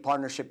state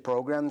partnership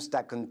programs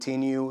that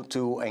continue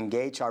to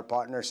engage our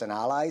partners and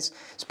allies,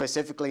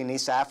 specifically in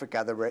East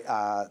Africa,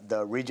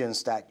 the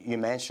regions that you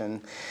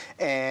mentioned.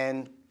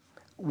 And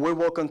we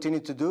will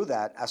continue to do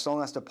that as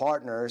long as the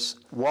partners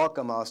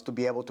welcome us to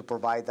be able to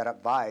provide that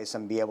advice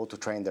and be able to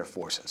train their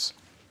forces.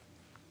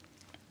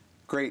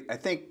 Great. I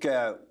think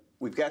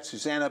we've got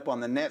Susanna up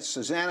on the net.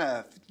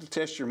 Susanna,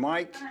 test your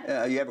mic.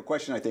 You have a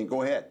question, I think.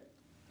 Go ahead.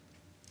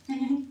 Can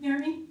you hear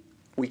me?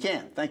 We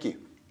can. Thank you.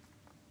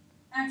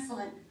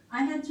 Excellent.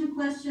 I had two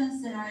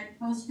questions that I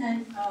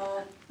posted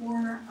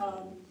for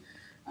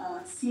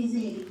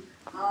CZ.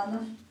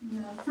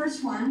 The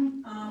first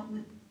one,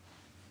 with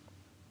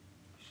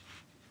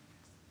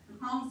the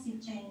policy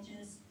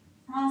changes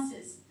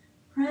process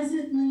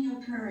presently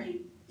occurring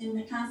in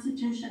the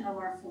constitution of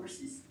our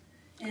forces.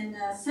 And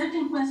the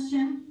second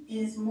question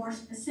is more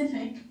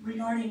specific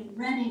regarding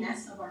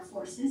readiness of our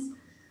forces.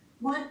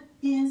 What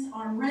is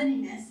our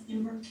readiness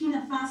in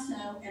Burkina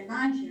Faso and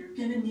Niger,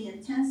 given the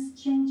intense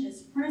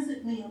changes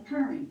presently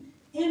occurring,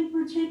 in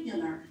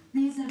particular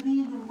vis-a-vis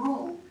the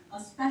role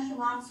of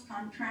special ops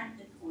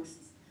contracted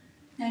forces?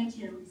 Thank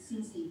you,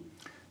 CZ.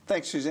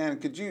 Thanks, Suzanne.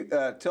 Could you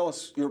tell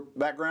us your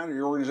background or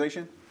your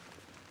organization?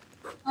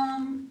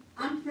 I'm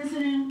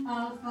president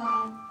of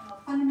a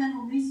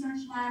fundamental research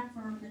lab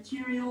for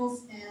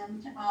materials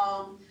and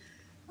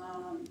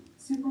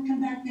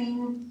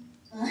superconducting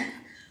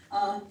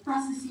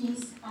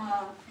processes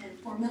and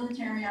for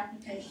military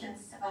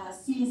applications,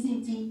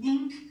 CZT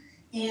Inc.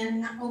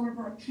 in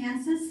Overbrook,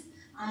 Kansas,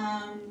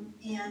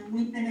 and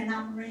we've been in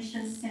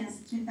operation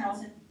since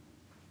 2000.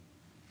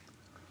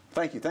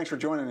 Thank you. Thanks for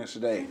joining us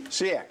today.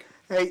 SEAC.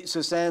 Hey,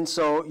 Suzanne,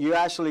 so you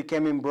actually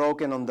came in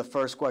broken on the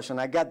first question.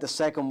 I got the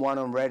second one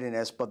on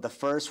readiness, but the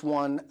first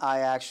one, I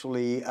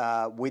actually,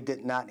 we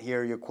did not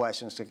hear your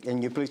questions.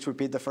 Can you please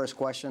repeat the first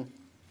question?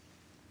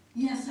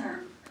 Yes, sir.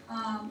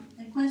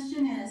 The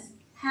question is,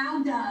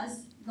 how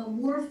does the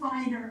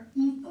warfighter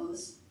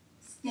ethos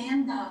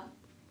stand up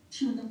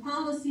to the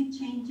policy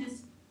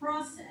changes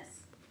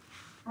process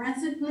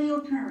presently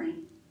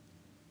occurring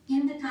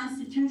in the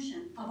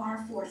constitution of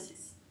our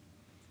forces?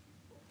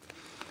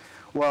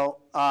 Well,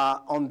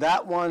 on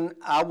that one,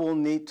 I will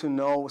need to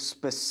know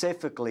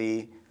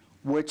specifically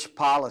which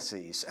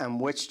policies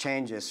and which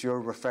changes you're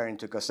referring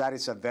to, because that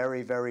is a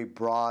very, very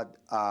broad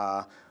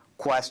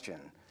question.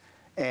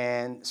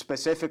 And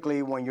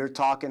specifically when you're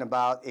talking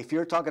about, if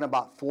you're talking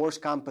about force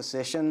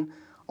composition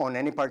on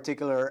any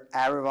particular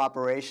area of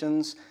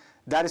operations,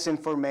 that is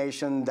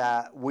information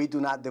that we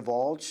do not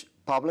divulge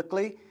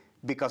publicly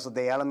because of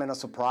the element of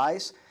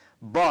surprise.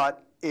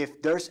 But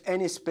if there's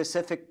any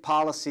specific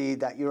policy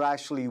that you're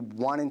actually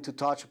wanting to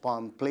touch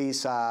upon,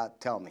 please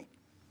tell me.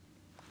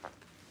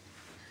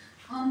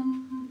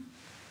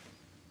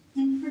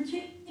 In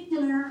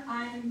particular,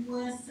 I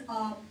was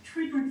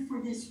triggered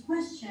for this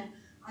question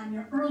on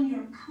your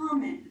earlier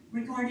comment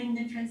regarding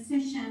the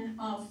transition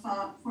of,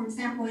 for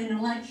example,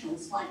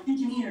 intellectuals like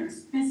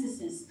engineers,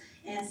 physicists,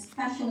 and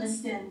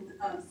specialists in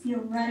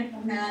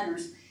theoretical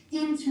matters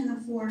into the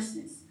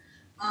forces.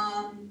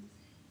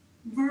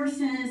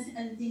 Versus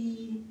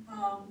the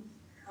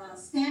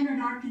standard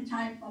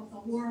archetype of the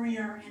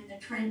warrior in the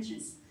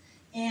trenches.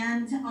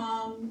 And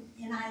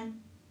I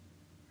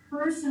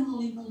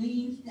personally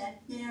believe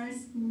that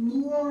there's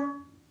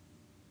more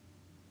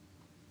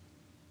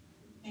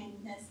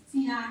that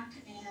SEAC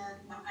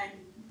and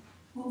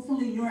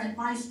hopefully your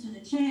advice to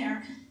the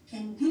chair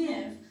can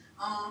give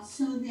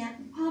so that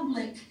the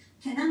public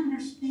can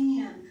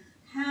understand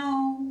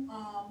how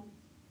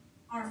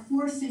our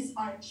forces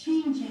are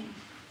changing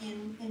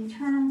in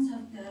terms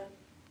of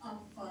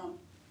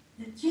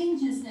the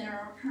changes that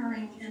are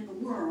occurring in the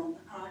world,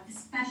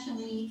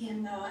 especially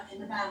in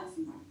the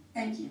battlefield.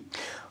 Thank you.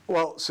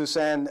 Well,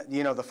 Suzanne,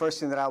 you know, the first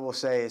thing that I will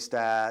say is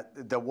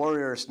that the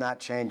warrior is not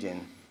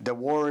changing. The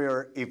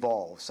warrior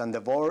evolves, and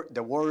the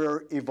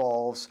warrior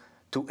evolves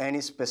to any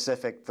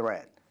specific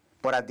threat.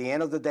 But at the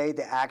end of the day,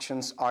 the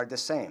actions are the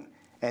same,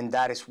 and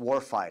that is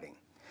war fighting.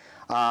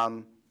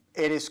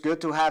 It is good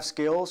to have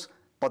skills,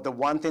 but the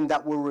one thing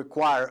that will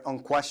require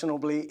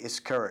unquestionably is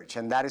courage,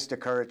 and that is the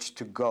courage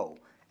to go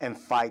and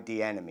fight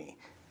the enemy.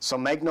 So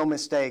make no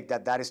mistake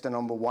that that is the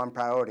 #1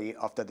 priority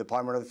of the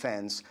Department of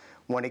Defense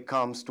when it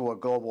comes to a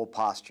global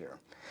posture.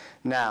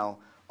 Now,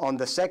 on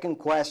the second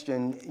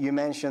question, you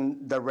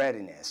mentioned the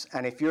readiness.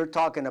 And if you're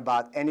talking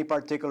about any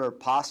particular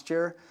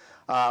posture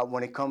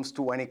when it comes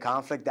to any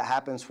conflict that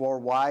happens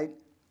worldwide,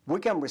 we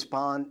can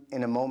respond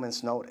in a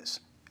moment's notice.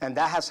 And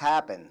that has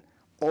happened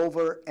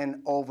over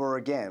and over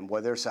again,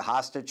 whether it's a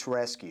hostage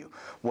rescue,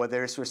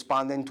 whether it's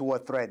responding to a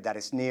threat that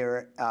is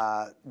near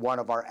one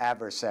of our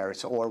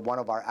adversaries or one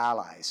of our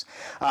allies,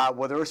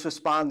 whether it's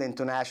responding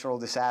to natural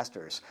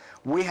disasters.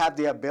 We have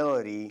the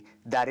ability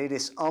that it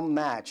is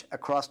unmatched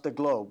across the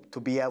globe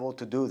to be able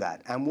to do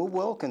that, and we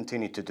will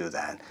continue to do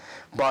that.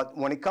 But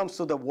when it comes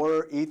to the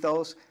warrior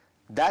ethos,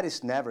 that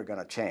is never going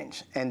to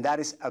change, and that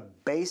is a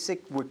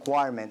basic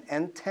requirement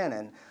and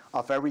tenet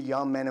of every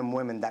young man and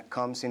woman that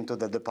comes into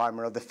the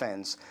Department of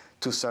Defense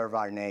to serve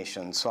our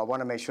nation. So I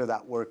want to make sure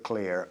that we're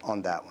clear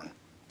on that one.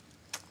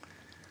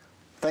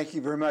 Thank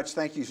you very much.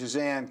 Thank you,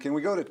 Suzanne. Can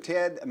we go to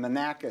Ted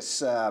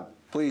Manakis?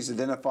 Please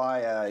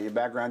identify your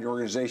background, your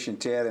organization,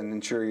 Ted, and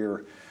ensure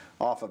you're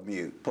off of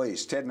mute.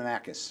 Please, Ted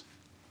Manakis.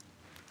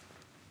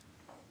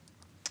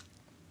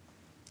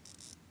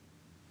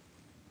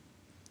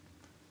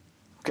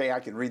 Okay,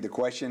 I can read the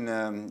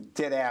question.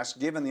 Ted asks,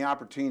 given the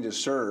opportunity to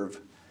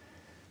serve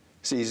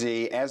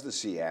CZ as the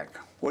SEAC,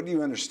 what do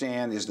you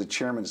understand is the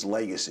chairman's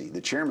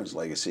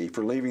legacy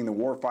for leaving the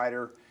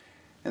warfighter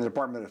and the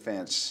Department of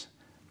Defense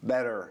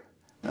better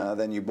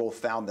than you both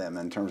found them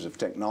in terms of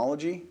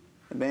technology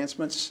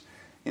advancements,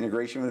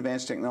 integration of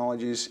advanced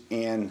technologies,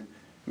 and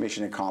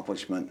mission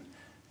accomplishment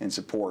in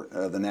support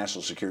of the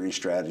national security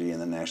strategy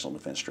and the national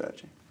defense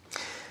strategy?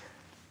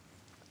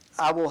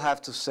 I will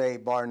have to say,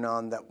 bar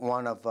none, that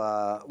one of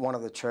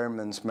the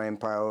chairman's main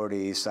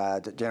priorities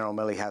that General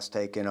Milley has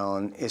taken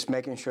on is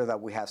making sure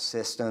that we have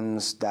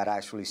systems that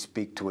actually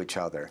speak to each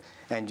other.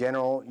 And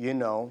General, you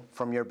know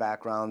from your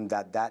background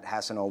that that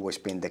hasn't always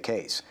been the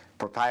case.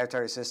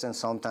 Proprietary systems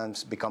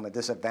sometimes become a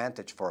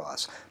disadvantage for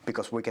us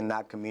because we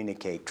cannot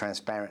communicate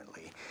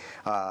transparently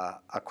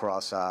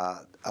across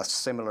a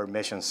similar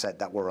mission set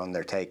that we're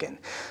undertaking.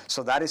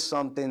 So that is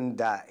something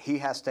that he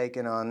has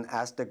taken on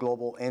as the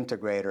global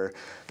integrator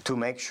to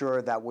make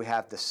sure that we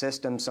have the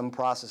systems and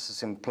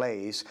processes in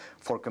place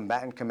for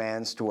combatant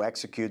commands to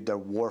execute their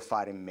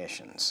warfighting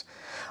missions.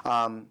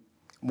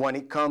 When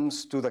it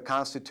comes to the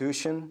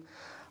Constitution,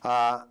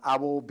 I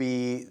will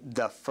be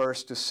the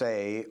first to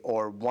say,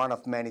 or one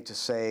of many to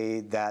say,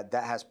 that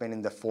that has been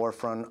in the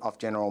forefront of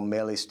General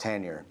Milley's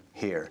tenure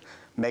here,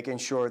 making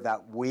sure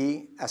that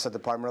we, as a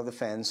Department of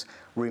Defense,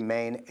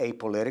 remain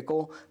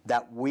apolitical,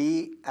 that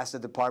we, as the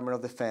Department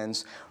of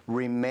Defense,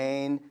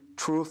 remain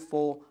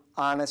truthful,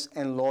 honest,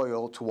 and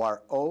loyal to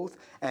our oath,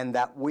 and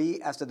that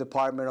we, as the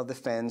Department of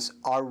Defense,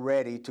 are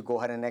ready to go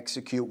ahead and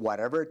execute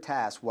whatever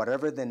task,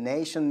 whatever the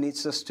nation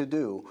needs us to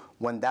do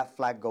when that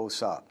flag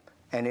goes up.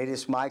 And it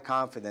is my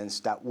confidence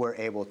that we're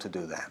able to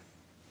do that.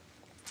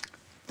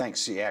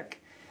 Thanks, SEAC.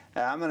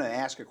 I'm going to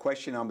ask a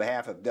question on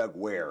behalf of Doug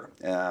Ware.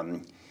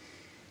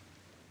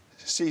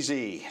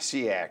 CZ,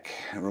 SEAC,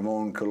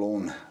 Ramón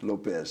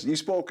Colón-López, you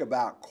spoke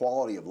about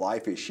quality of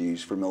life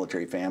issues for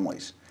military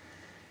families.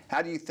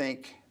 How do you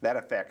think that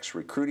affects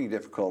recruiting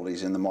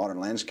difficulties in the modern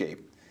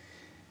landscape?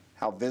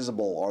 How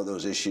visible are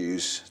those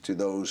issues to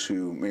those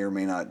who may or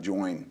may not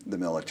join the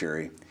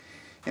military?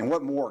 And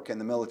what more can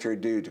the military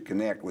do to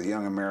connect with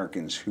young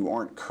Americans who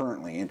aren't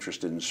currently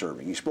interested in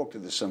serving? You spoke to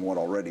this somewhat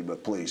already,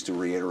 but please to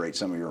reiterate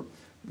some of your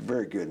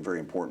very good and very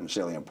important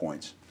salient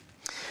points.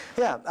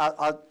 Yeah,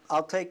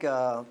 I'll take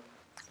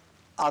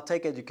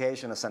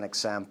education as an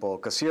example,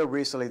 because here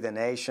recently the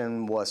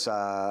nation was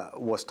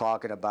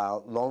talking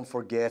about loan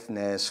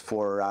forgiveness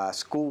for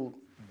school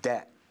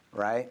debt,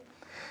 right?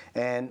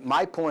 And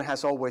my point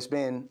has always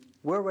been,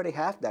 we already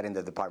have that in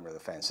the Department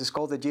of Defense. It's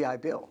called the GI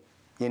Bill.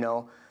 You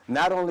know,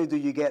 not only do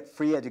you get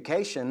free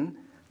education,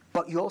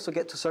 but you also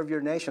get to serve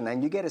your nation,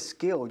 and you get a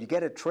skill, you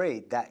get a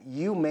trade that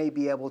you may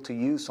be able to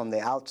use on the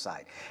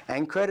outside,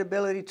 and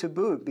credibility to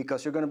boot,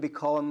 because you're going to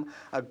become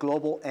a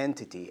global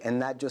entity and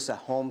not just a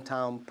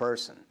hometown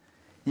person.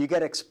 You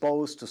get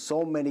exposed to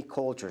so many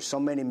cultures, so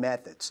many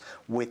methods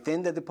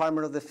within the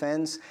Department of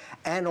Defense,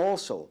 and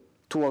also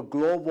to a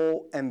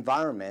global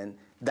environment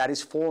that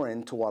is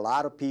foreign to a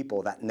lot of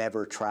people that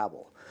never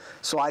travel.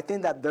 So I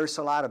think that there's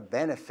a lot of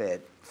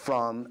benefit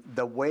from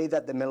the way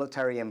that the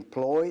military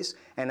employs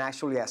and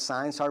actually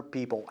assigns our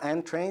people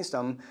and trains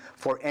them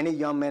for any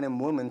young men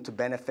and women to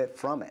benefit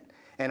from it.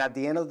 And at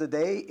the end of the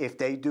day, if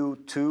they do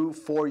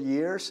 2-4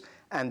 years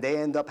and they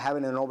end up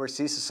having an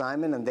overseas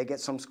assignment and they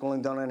get some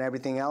schooling done and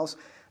everything else,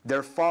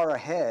 they're far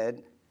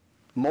ahead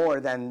more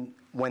than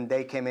when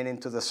they came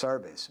into the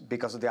service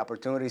because of the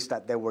opportunities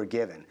that they were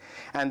given.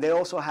 And they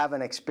also have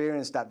an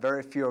experience that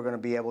very few are going to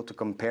be able to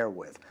compare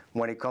with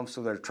when it comes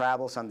to their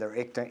travels and their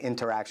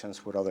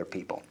interactions with other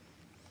people.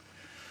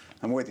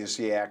 I'm with you,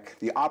 SEAC.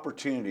 The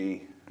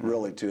opportunity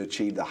really to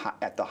achieve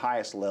at the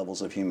highest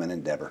levels of human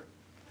endeavor.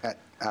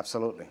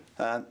 Absolutely.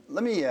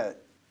 Let me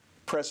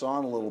press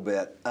on a little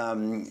bit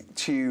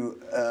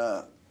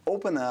to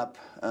open up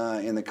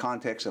in the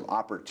context of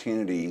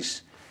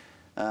opportunities,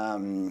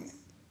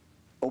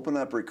 open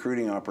up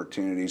recruiting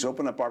opportunities,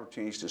 open up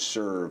opportunities to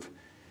serve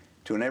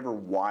to an ever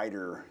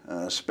wider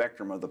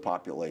spectrum of the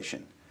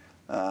population.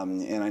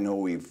 And I know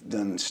we've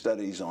done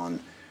studies on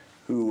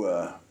who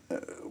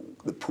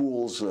the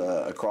pools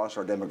across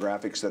our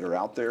demographics that are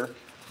out there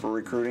for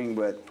recruiting,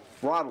 but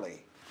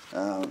broadly,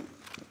 and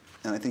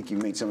I think you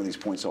made some of these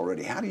points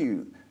already, how do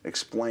you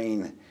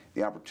explain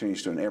the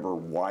opportunities to an ever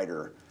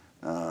wider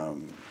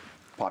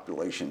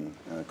population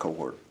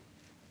cohort?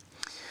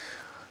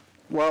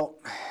 Well,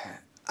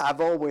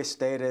 I've always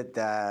stated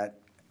that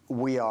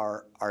we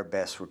are our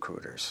best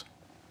recruiters.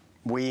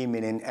 We,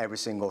 meaning every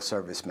single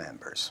service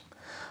members.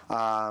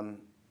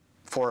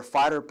 For a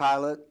fighter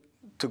pilot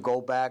to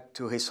go back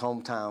to his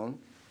hometown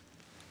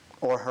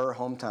or her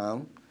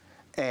hometown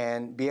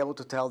and be able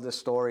to tell the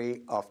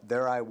story of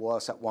there I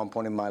was at one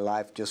point in my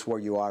life, just where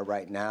you are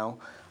right now.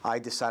 I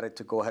decided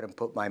to go ahead and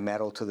put my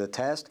mettle to the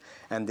test,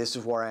 and this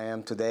is where I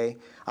am today.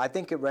 I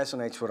think it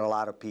resonates with a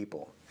lot of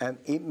people, and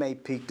it may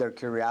pique their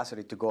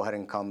curiosity to go ahead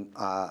and come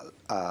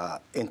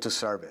into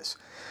service.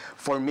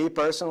 For me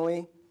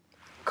personally,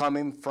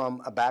 coming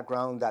from a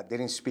background that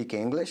didn't speak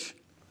English,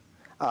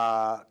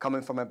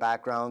 coming from a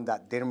background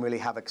that didn't really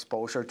have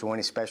exposure to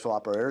any special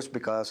operators,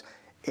 because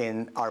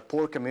in our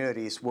poor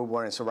communities, we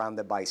weren't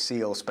surrounded by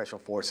SEALs, special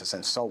forces,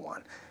 and so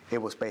on.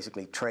 It was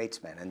basically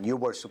tradesmen, and you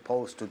were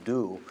supposed to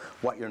do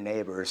what your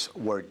neighbors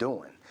were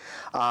doing.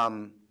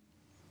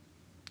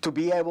 To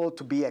be able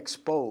to be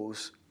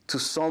exposed to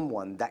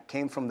someone that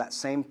came from that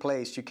same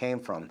place you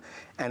came from,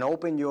 and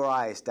open your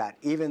eyes that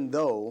even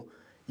though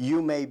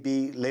you may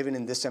be living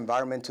in this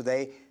environment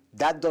today,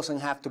 that doesn't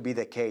have to be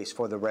the case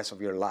for the rest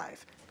of your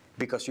life,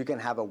 because you can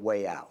have a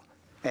way out.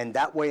 And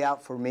that way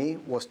out for me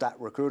was that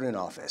recruiting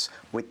office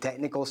with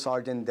Technical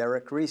Sergeant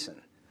Derek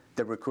Reason,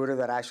 the recruiter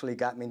that actually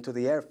got me into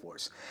the Air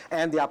Force,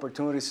 and the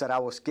opportunities that I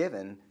was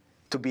given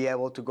to be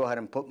able to go ahead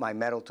and put my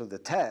mettle to the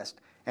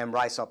test and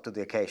rise up to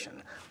the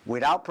occasion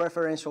without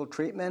preferential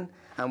treatment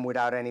and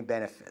without any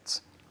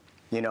benefits,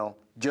 you know,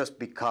 just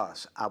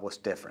because I was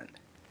different.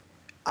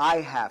 I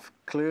have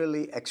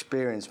clearly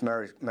experienced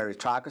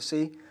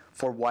meritocracy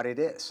for what it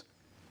is.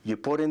 You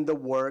put in the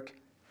work,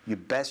 you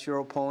best your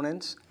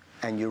opponents,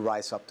 and you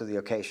rise up to the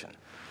occasion.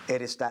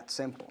 It is that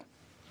simple.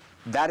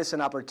 That is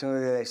an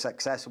opportunity that is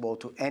accessible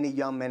to any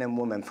young men and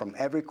women from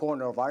every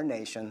corner of our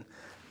nation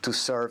to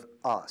serve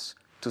us,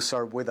 to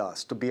serve with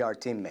us, to be our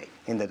teammate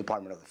in the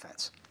Department of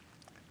Defense.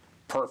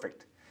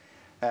 Perfect.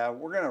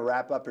 We're going to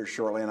wrap up here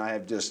shortly, and I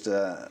have just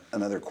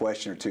another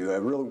question or two.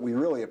 We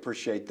really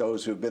appreciate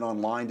those who have been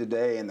online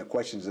today and the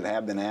questions that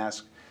have been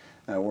asked.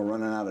 We're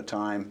running out of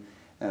time.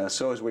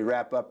 So as we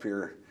wrap up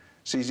here,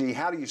 CZ,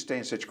 how do you stay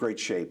in such great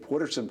shape?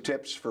 What are some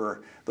tips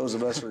for those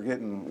of us who are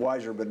getting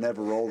wiser but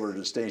never older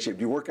to stay in shape?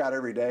 Do you work out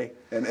every day,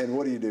 and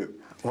what do you do?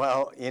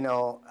 Well, you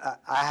know,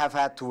 I have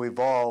had to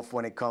evolve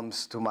when it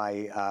comes to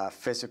my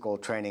physical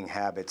training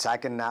habits. I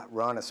cannot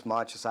run as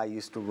much as I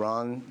used to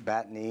run,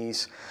 bad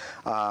knees,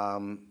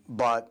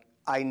 but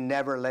I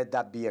never let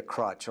that be a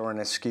crutch or an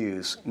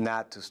excuse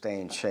not to stay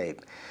in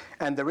shape.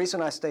 And the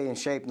reason I stay in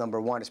shape,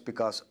 number one, is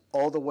because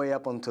all the way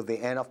up until the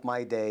end of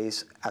my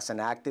days as an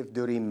active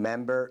duty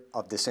member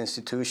of this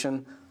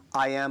institution,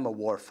 I am a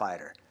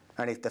warfighter.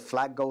 And if the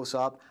flag goes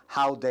up,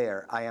 how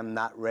dare I am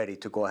not ready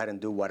to go ahead and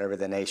do whatever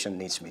the nation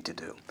needs me to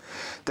do.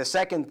 The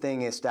second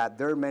thing is that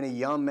there are many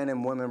young men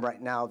and women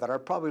right now that are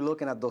probably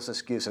looking at those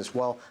excuses.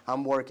 Well,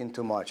 I'm working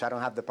too much. I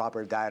don't have the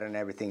proper diet and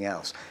everything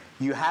else.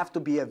 You have to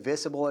be a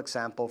visible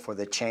example for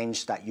the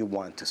change that you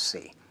want to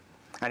see.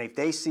 And if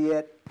they see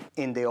it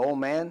in the old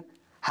man,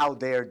 how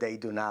dare they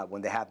do not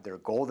when they have their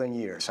golden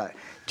years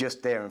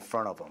just there in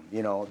front of them,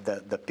 you know,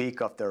 the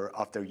peak of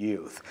their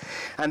youth.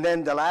 And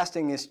then the last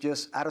thing is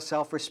just out of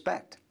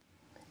self-respect.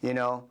 You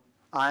know,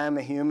 I am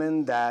a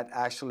human that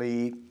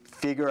actually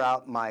figure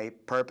out my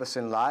purpose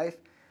in life.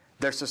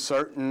 There's a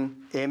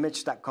certain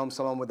image that comes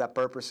along with that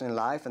purpose in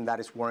life, and that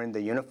is wearing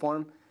the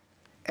uniform.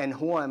 And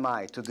who am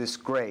I to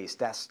disgrace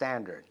that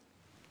standard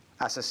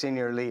as a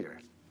senior leader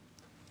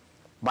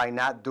by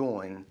not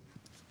doing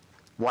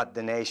what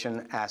the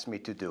nation asked me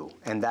to do,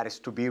 and that is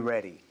to be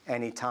ready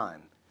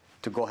anytime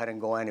to go ahead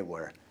and go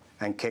anywhere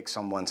and kick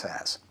someone's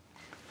ass.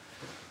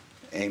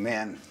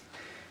 Amen.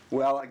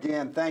 Well,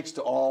 again, thanks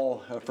to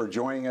all for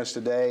joining us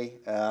today,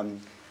 and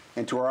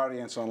to our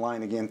audience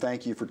online, again,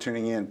 thank you for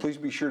tuning in. Please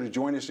be sure to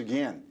join us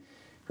again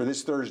for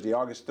this Thursday,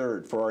 August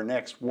 3rd, for our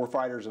next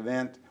Warfighters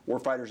event,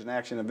 Warfighters in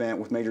Action event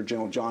with Major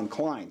General John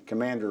Klein,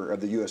 Commander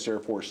of the U.S. Air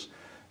Force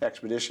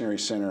Expeditionary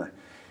Center.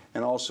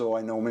 And also,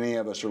 I know many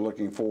of us are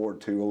looking forward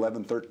to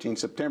 11-13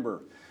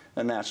 September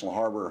at National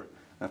Harbor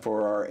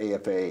for our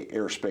AFA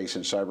Airspace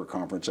and Cyber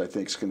Conference. I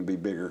think it's going to be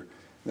bigger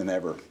than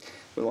ever.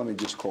 But let me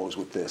just close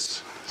with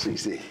this,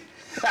 CC.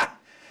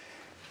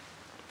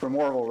 From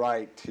Orville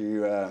Wright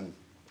to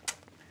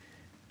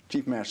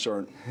Chief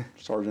Master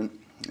Sergeant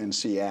and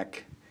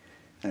SEAC,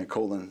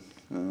 Ramón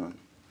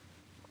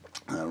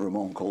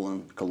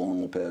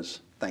Colón-López,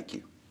 thank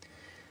you.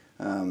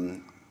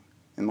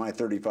 In my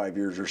 35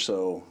 years or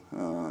so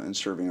in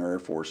serving our Air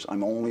Force,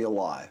 I'm only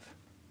alive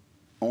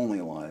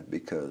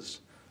because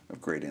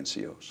of great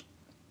NCOs.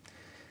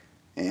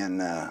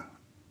 And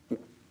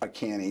I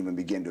can't even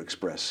begin to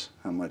express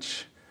how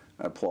much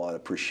I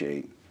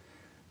appreciate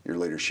your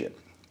leadership.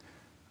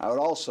 I would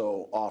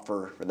also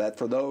offer that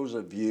for those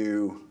of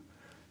you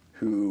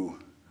who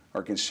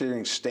are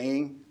considering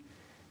staying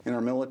in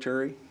our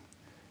military,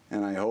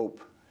 and I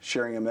hope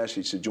sharing a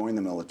message to join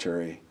the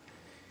military,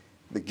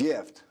 the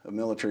gift of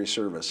military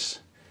service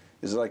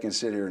is that I can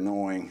sit here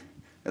knowing,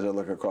 as I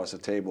look across the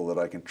table, that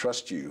I can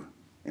trust you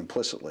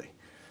implicitly.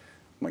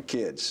 My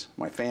kids,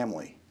 my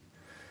family,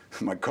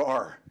 my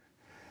car,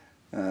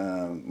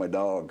 my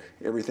dog,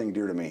 everything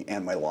dear to me,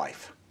 and my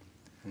life.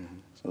 Mm-hmm.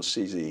 So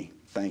CZ,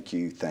 thank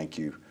you,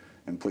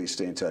 and please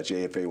stay in touch.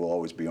 AFA will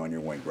always be on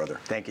your wing, brother.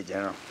 Thank you,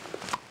 General.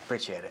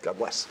 Appreciate it. God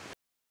bless.